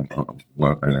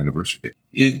anniversary.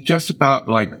 It's just about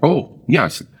like, oh,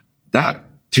 yes, that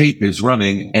tape is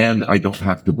running and I don't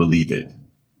have to believe it.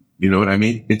 You know what I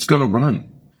mean? It's going to run.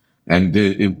 And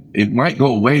it might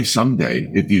go away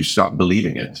someday if you stop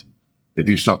believing it, if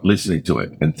you stop listening to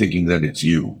it and thinking that it's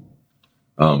you.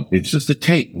 It's just a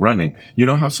tape running. You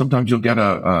know how sometimes you'll get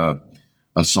a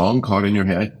song caught in your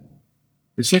head?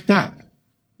 It's like that.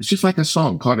 It's just like a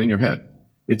song caught in your head.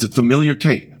 It's a familiar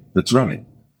tape that's running.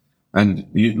 And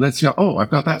let's say, oh, I've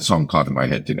got that song caught in my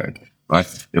head today.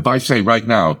 Right? If I say right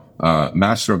now,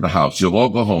 Master of the House, you'll all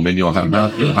go home and you'll have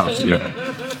Master of the House.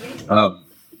 Yeah.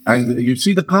 And you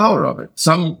see the power of it.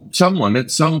 Someone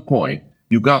at some point,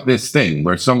 you got this thing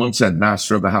where someone said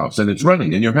Master of the House and it's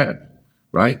running in your head,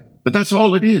 right? But that's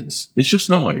all it is. It's just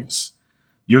noise.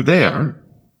 You're there.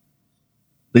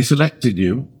 They selected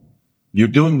you. You're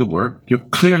doing the work. You're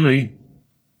clearly,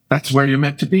 that's where you're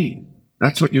meant to be.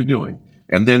 That's what you're doing.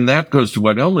 And then that goes to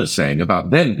what Elma's saying about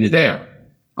then you're there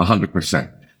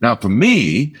 100%. Now, for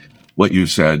me, what you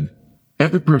said,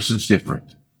 every person's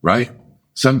different, right?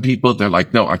 Some people, they're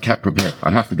like, no, I can't prepare.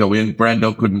 I have to go in.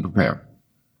 Brando couldn't prepare.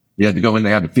 He had to go in. They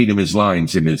had to feed him his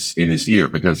lines in his ear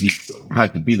because he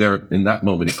had to be there in that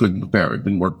moment. He couldn't prepare. It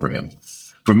didn't work for him.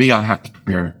 For me, I have to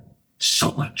prepare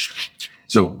so much.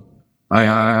 So I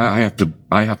have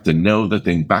to know the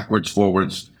thing backwards,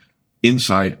 forwards,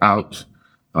 inside out.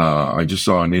 I just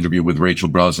saw an interview with Rachel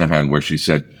Brosnahan where she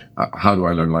said, how do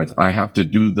I learn lines? I have to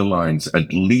do the lines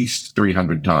at least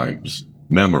 300 times,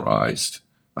 memorized.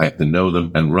 I have to know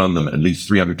them and run them at least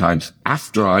 300 times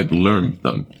after I've learned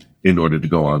them in order to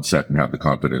go on set and have the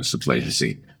confidence to play the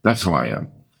scene. That's how I am.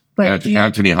 But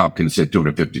Anthony Hopkins said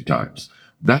 250 times.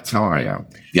 That's how I am.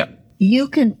 Yeah. You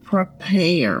can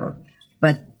prepare,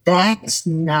 but that's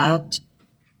not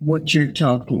what you're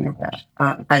talking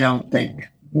about. I don't think.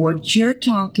 What you're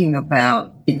talking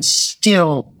about is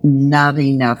still not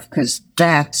enough because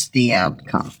that's the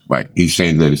outcome. Right. He's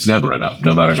saying that it's never enough,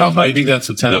 no matter how much. I think that's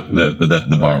what's happening.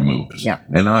 The bar moves. Yeah.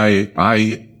 And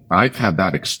I've had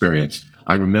that experience.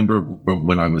 I remember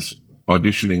when I was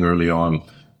auditioning early on,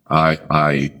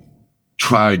 I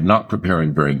tried not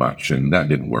preparing very much and that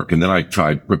didn't work. And then I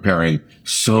tried preparing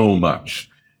so much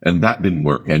and that didn't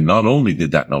work. And not only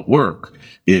did that not work,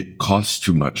 it cost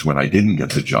too much when I didn't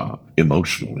get the job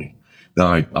emotionally.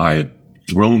 Then I had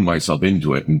thrown myself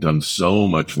into it and done so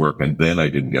much work and then I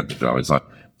didn't get the job. It's like,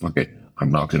 okay,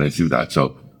 I'm not going to do that.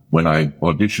 So when I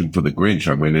auditioned for The Grinch,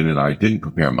 I went in and I didn't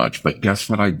prepare much, but guess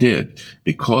what I did?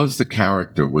 Because the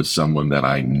character was someone that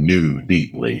I knew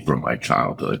deeply from my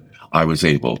childhood, I was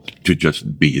able to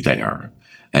just be there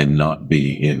and not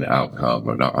be in outcome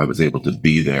or not. I was able to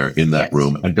be there in that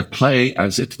room and to play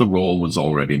as if the role was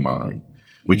already mine,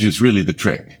 which is really the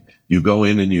trick. You go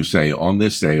in and you say, on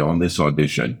this day, on this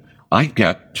audition, I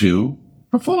get to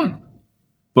perform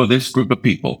for this group of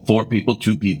people, 4 people,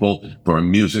 2 people, for a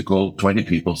musical, 20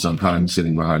 people sometimes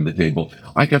sitting behind the table.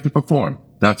 I get to perform.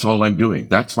 That's all I'm doing.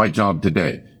 That's my job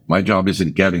today. My job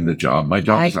isn't getting the job. My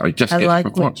job is I just get to perform. I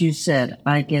like what you said.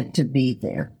 I get to be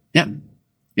there. Yeah.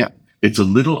 Yeah. It's a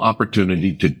little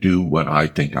opportunity to do what I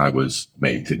think I was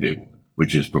made to do,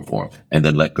 which is perform and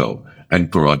then let go. And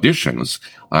for auditions,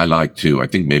 I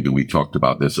think maybe we talked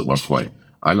about this at one point.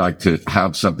 I like to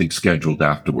have something scheduled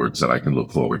afterwards that I can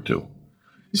look forward to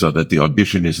so that the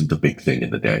audition isn't the big thing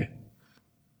in the day.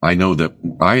 I know that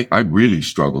I really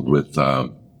struggled with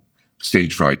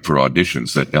stage fright for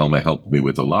auditions that Elma helped me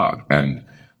with a lot. And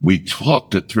we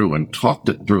talked it through and talked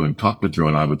it through and talked it through.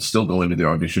 And I would still go into the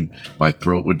audition. My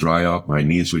throat would dry up. My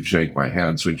knees would shake. My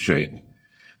hands would shake.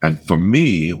 And for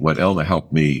me, what Elma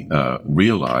helped me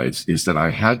realize is that I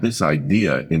had this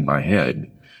idea in my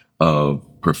head of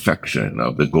perfection,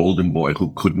 of the golden boy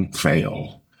who couldn't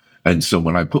fail. And so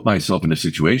when I put myself in a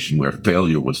situation where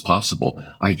failure was possible,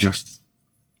 I just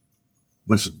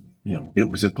was,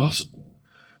 it was impossible.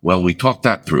 Well, we talked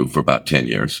that through for about 10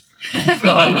 years. It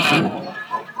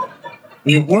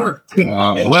worked.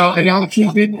 Well,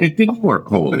 it didn't work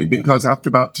wholly, because after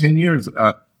about 10 years,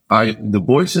 the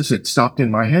voices had stopped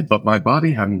in my head, but my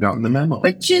body hadn't gotten the memo.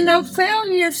 But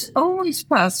failure's always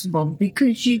possible,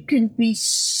 because you can be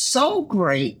so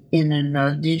great in an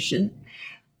audition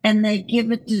and they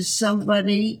give it to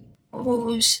somebody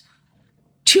who's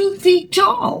 2 feet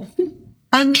tall.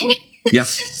 I mean,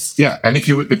 Yes. Yeah. And if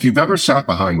you've ever sat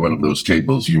behind one of those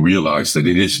tables, you realize that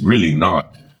it is really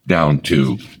not down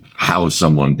to how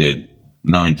someone did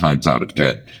 9 times out of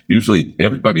 10. Usually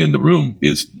everybody in the room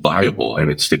is viable,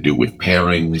 and it's to do with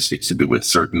pairings. It's to do with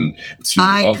certain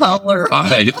eye color,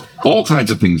 all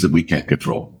kinds of things that we can't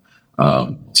control.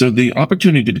 So the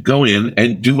opportunity to go in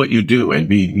and do what you do and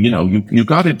be, you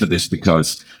got into this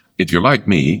because if you're like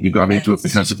me, you got into it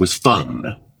because it was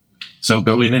fun. So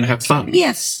go in and have fun.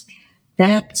 Yes.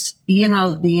 That's,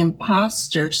 the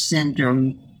imposter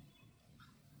syndrome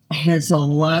has a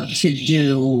lot to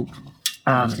do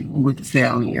with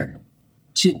failure.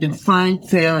 To define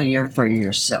failure for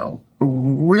yourself,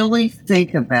 really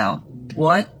think about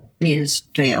what is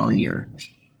failure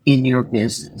in your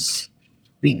business,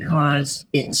 because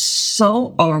it's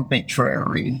so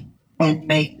arbitrary and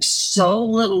makes so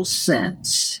little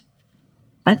sense.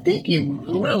 I think you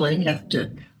really have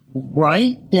to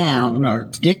write down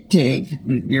or dictate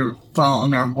your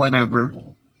phone or whatever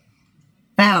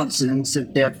thousands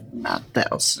of not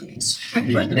thousands,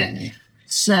 but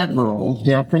several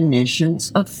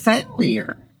definitions of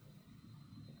failure.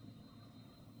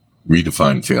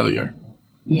 Redefine failure.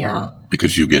 Yeah.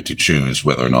 Because you get to choose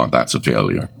whether or not that's a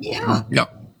failure. Yeah. Yeah.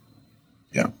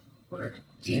 Yeah. Or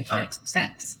define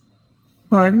success.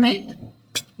 Pardon me?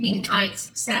 Define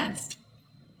success.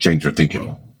 Change your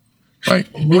thinking. Right.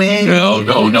 When? No.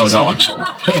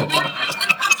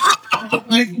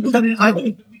 I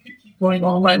keep going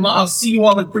all night long. I'll see you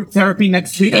all at group therapy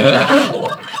next week.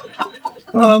 I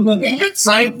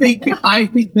think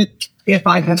that if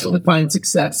I had to define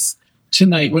success,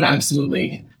 tonight would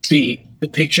absolutely be the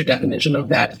picture definition of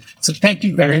that. So thank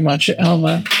you very much,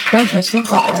 Elma. Thank you so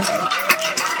much.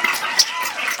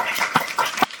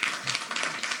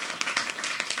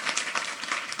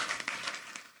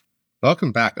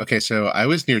 Welcome back. Okay, so I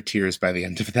was near tears by the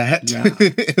end of that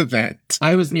event.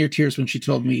 I was near tears when she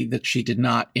told me that she did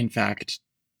not, in fact,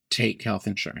 take health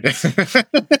insurance. Exactly.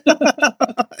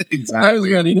 I was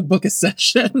going to need to book a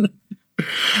session.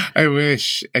 I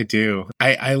wish I do.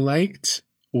 I liked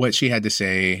what she had to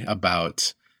say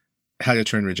about how to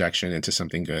turn rejection into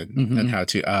something good, and how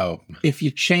to, if you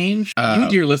change, you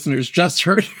dear listeners just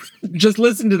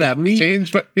listen to that.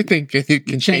 Change what you think, and you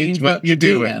can change what you're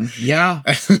doing. Yeah.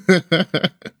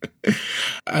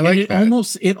 I like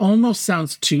that. It almost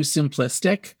sounds too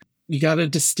simplistic. You got to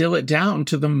distill it down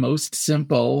to the most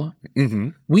simple.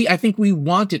 I think we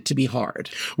want it to be hard.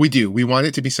 We do. We want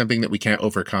it to be something that we can't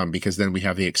overcome, because then we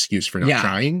have the excuse for not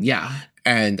trying. Yeah.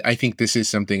 And I think this is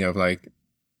something of like,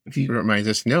 if you remind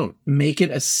us, no, make it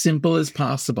as simple as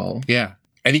possible. Yeah.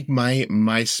 I think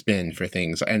my spin for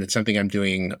things, and it's something I'm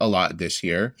doing a lot this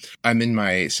year, I'm in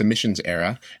my submissions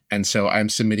era, and so I'm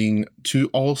submitting to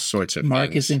all sorts of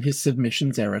Mark things. is in his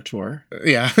submissions era tour.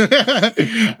 Yeah.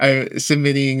 I'm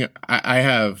submitting, I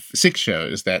have 6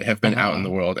 shows that have been out in the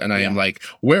world, and I am like,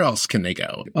 where else can they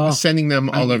go? Sending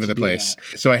them all over the place.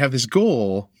 So I have this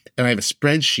goal, and I have a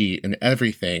spreadsheet and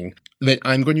everything that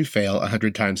I'm going to fail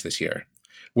 100 times this year.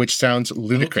 Which sounds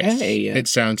ludicrous. Okay. It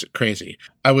sounds crazy.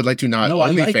 I would like to not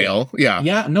only fail. Yeah.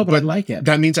 Yeah, no, but I like it.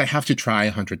 That means I have to try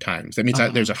 100 times. That means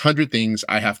there's 100 things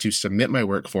I have to submit my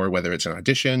work for, whether it's an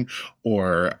audition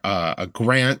or a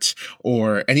grant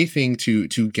or anything to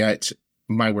get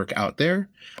my work out there.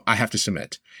 I have to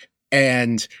submit.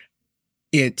 And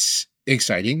it's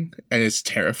exciting and it's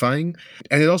terrifying.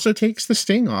 And it also takes the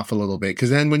sting off a little bit, because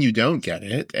then when you don't get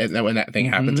it, and when that thing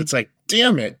happens, it's like,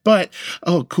 damn it. But,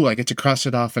 oh, cool, I get to cross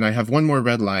it off and I have one more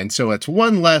red line. So it's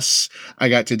one less I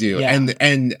got to do. Yeah.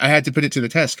 And I had to put it to the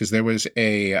test, because there was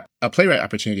a playwright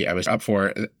opportunity I was up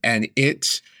for, and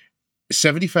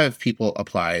 75 people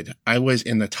applied. I was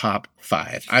in the top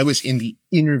 5. I was in the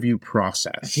interview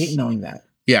process. I hate knowing that.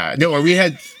 Yeah, no, we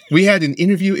had an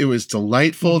interview. It was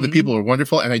delightful. The people were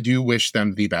wonderful, and I do wish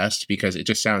them the best because it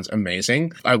just sounds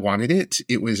amazing. I wanted it.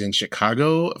 It was in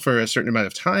Chicago for a certain amount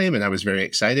of time, and I was very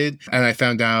excited. And I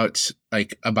found out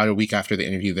like about a week after the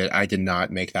interview that I did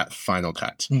not make that final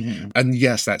cut. And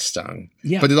yes, that stung.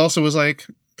 Yeah. But it also was like,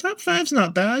 top 5's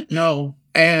not bad. No.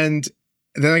 And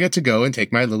then I got to go and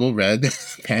take my little red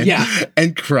pen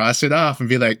and cross it off and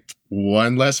be like,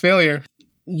 one less failure.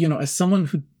 You know, as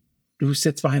someone who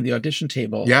sits behind the audition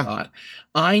table a lot,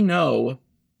 I know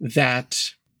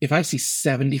that if I see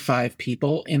 75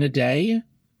 people in a day,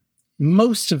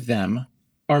 most of them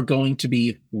are going to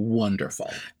be wonderful.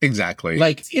 Exactly.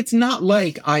 Like, it's not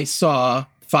like I saw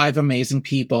 5 amazing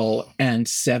people and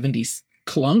 70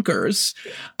 clunkers.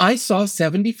 I saw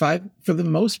 75, for the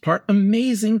most part,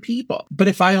 amazing people. But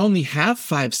if I only have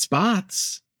 5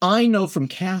 spots, I know from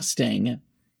casting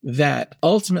that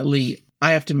ultimately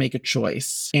I have to make a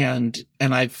choice. And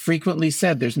I've frequently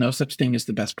said there's no such thing as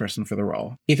the best person for the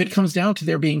role. If it comes down to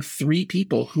there being 3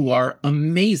 people who are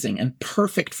amazing and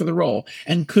perfect for the role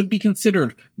and could be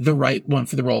considered the right one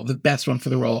for the role, the best one for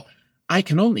the role, I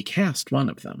can only cast one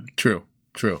of them. True.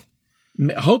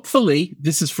 Hopefully,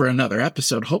 this is for another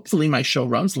episode. Hopefully my show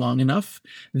runs long enough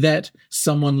that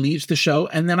someone leaves the show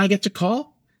and then I get to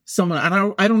call someone.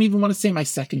 I don't even want to say my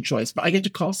second choice, but I get to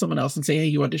call someone else and say, hey,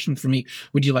 you auditioned for me.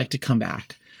 Would you like to come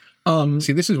back?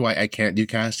 See, this is why I can't do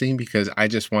casting, because I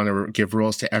just want to give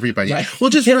roles to everybody. Right. We'll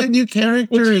just write new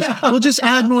characters. We'll just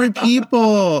add more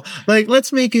people. Like,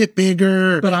 let's make it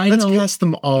bigger. But let's cast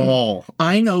them all.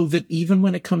 I know that even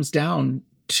when it comes down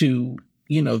to,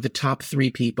 you know, the top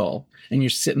 3 people and you're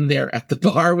sitting there at the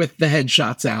bar with the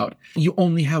headshots out, you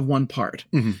only have one part.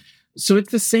 So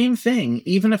it's the same thing.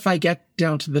 Even if I get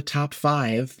down to the top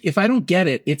 5, if I don't get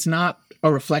it, it's not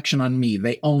a reflection on me.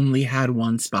 They only had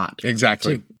one spot.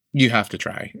 Exactly. You have to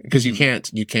try, because you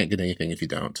can't get anything if you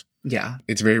don't. Yeah.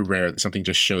 It's very rare that something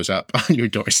just shows up on your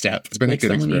doorstep. It's been like a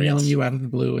good experience. Emailing you out of the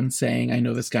blue and saying, I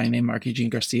know this guy named Mark Eugene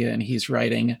Garcia, and he's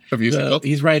writing a musical.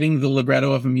 He's writing the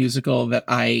libretto of a musical that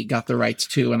I got the rights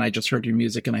to, and I just heard your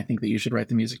music, and I think that you should write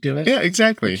the music to it. Yeah,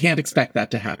 exactly. You can't expect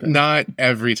that to happen. Not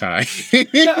every time.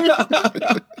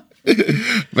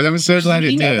 But I'm so glad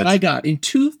it did. That I got in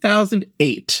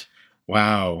 2008.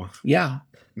 Wow. Yeah.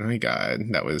 My God,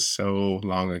 that was so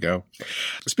long ago.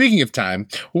 Speaking of time,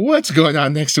 what's going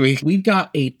on next week? We've got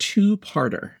a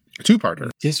 2-parter.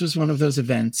 This was one of those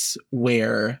events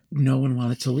where no one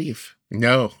wanted to leave.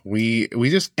 No, we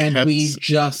just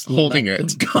holding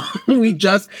it. We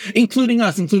just, including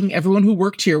us, including everyone who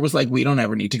worked here, was like, we don't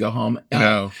ever need to go home.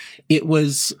 No. It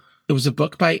was a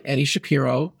book by Eddie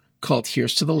Shapiro called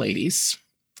Here's to the Ladies.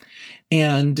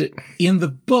 And in the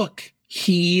book,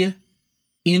 he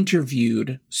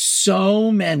interviewed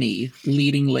so many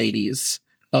leading ladies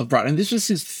of Broadway. And this was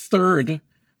his 3rd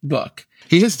book.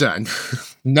 He has done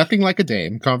Nothing Like a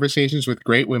Dame, Conversations with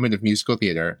Great Women of Musical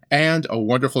Theater, and A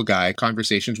Wonderful Guy,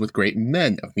 Conversations with Great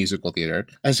Men of Musical Theater,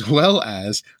 as well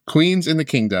as Queens in the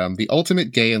Kingdom, The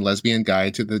Ultimate Gay and Lesbian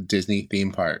Guide to the Disney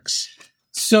Theme Parks.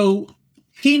 So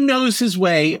he knows his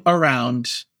way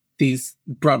around these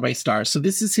Broadway stars. So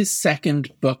this is his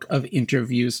 2nd book of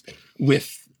interviews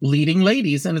with leading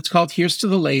ladies, and it's called Here's to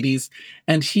the Ladies.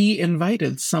 And he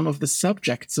invited some of the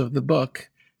subjects of the book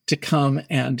to come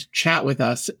and chat with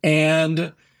us.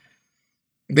 And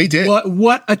they did.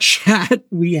 What a chat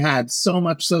we had, so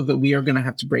much so that we are going to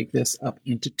have to break this up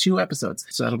into 2 episodes.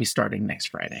 So that'll be starting next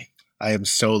Friday. I am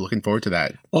so looking forward to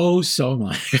that. Oh, so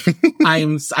much.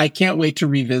 I can't wait to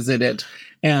revisit it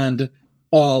and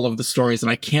all of the stories.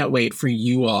 And I can't wait for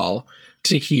you all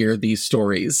to hear these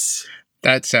stories.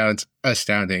 That sounds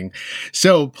astounding.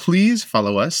 So please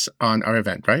follow us on our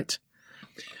Eventbrite.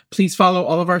 Please follow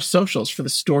all of our socials. For the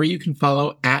story, you can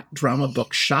follow at Drama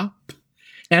Book Shop.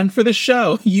 And for the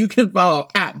show, you can follow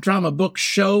at Drama Book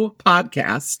Show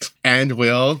Podcast. And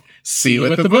we'll see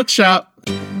you at the bookshop.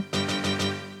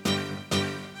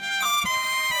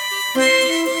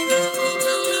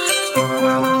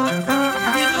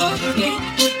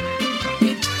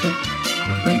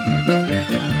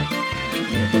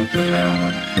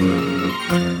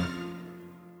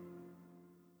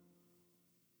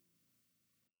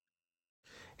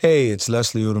 Hey, it's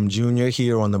Leslie Odom Jr.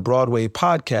 here on the Broadway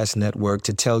Podcast Network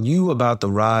to tell you about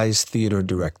the Rise Theater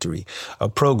Directory, a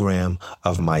program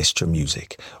of Maestro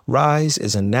Music. Rise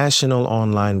is a national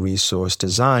online resource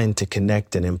designed to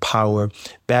connect and empower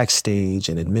backstage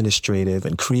and administrative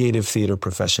and creative theater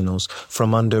professionals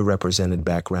from underrepresented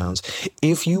backgrounds.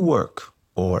 If you work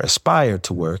or aspire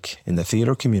to work in the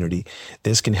theater community,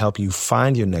 this can help you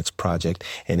find your next project.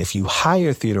 And if you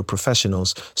hire theater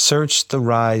professionals, search the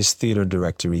Rise Theater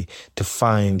Directory to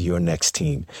find your next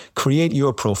team. Create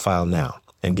your profile now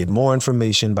and get more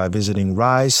information by visiting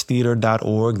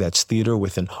risetheater.org. That's theater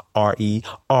with an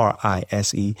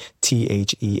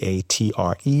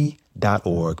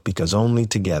RERISETHEATRE.org, because only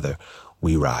together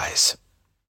we rise.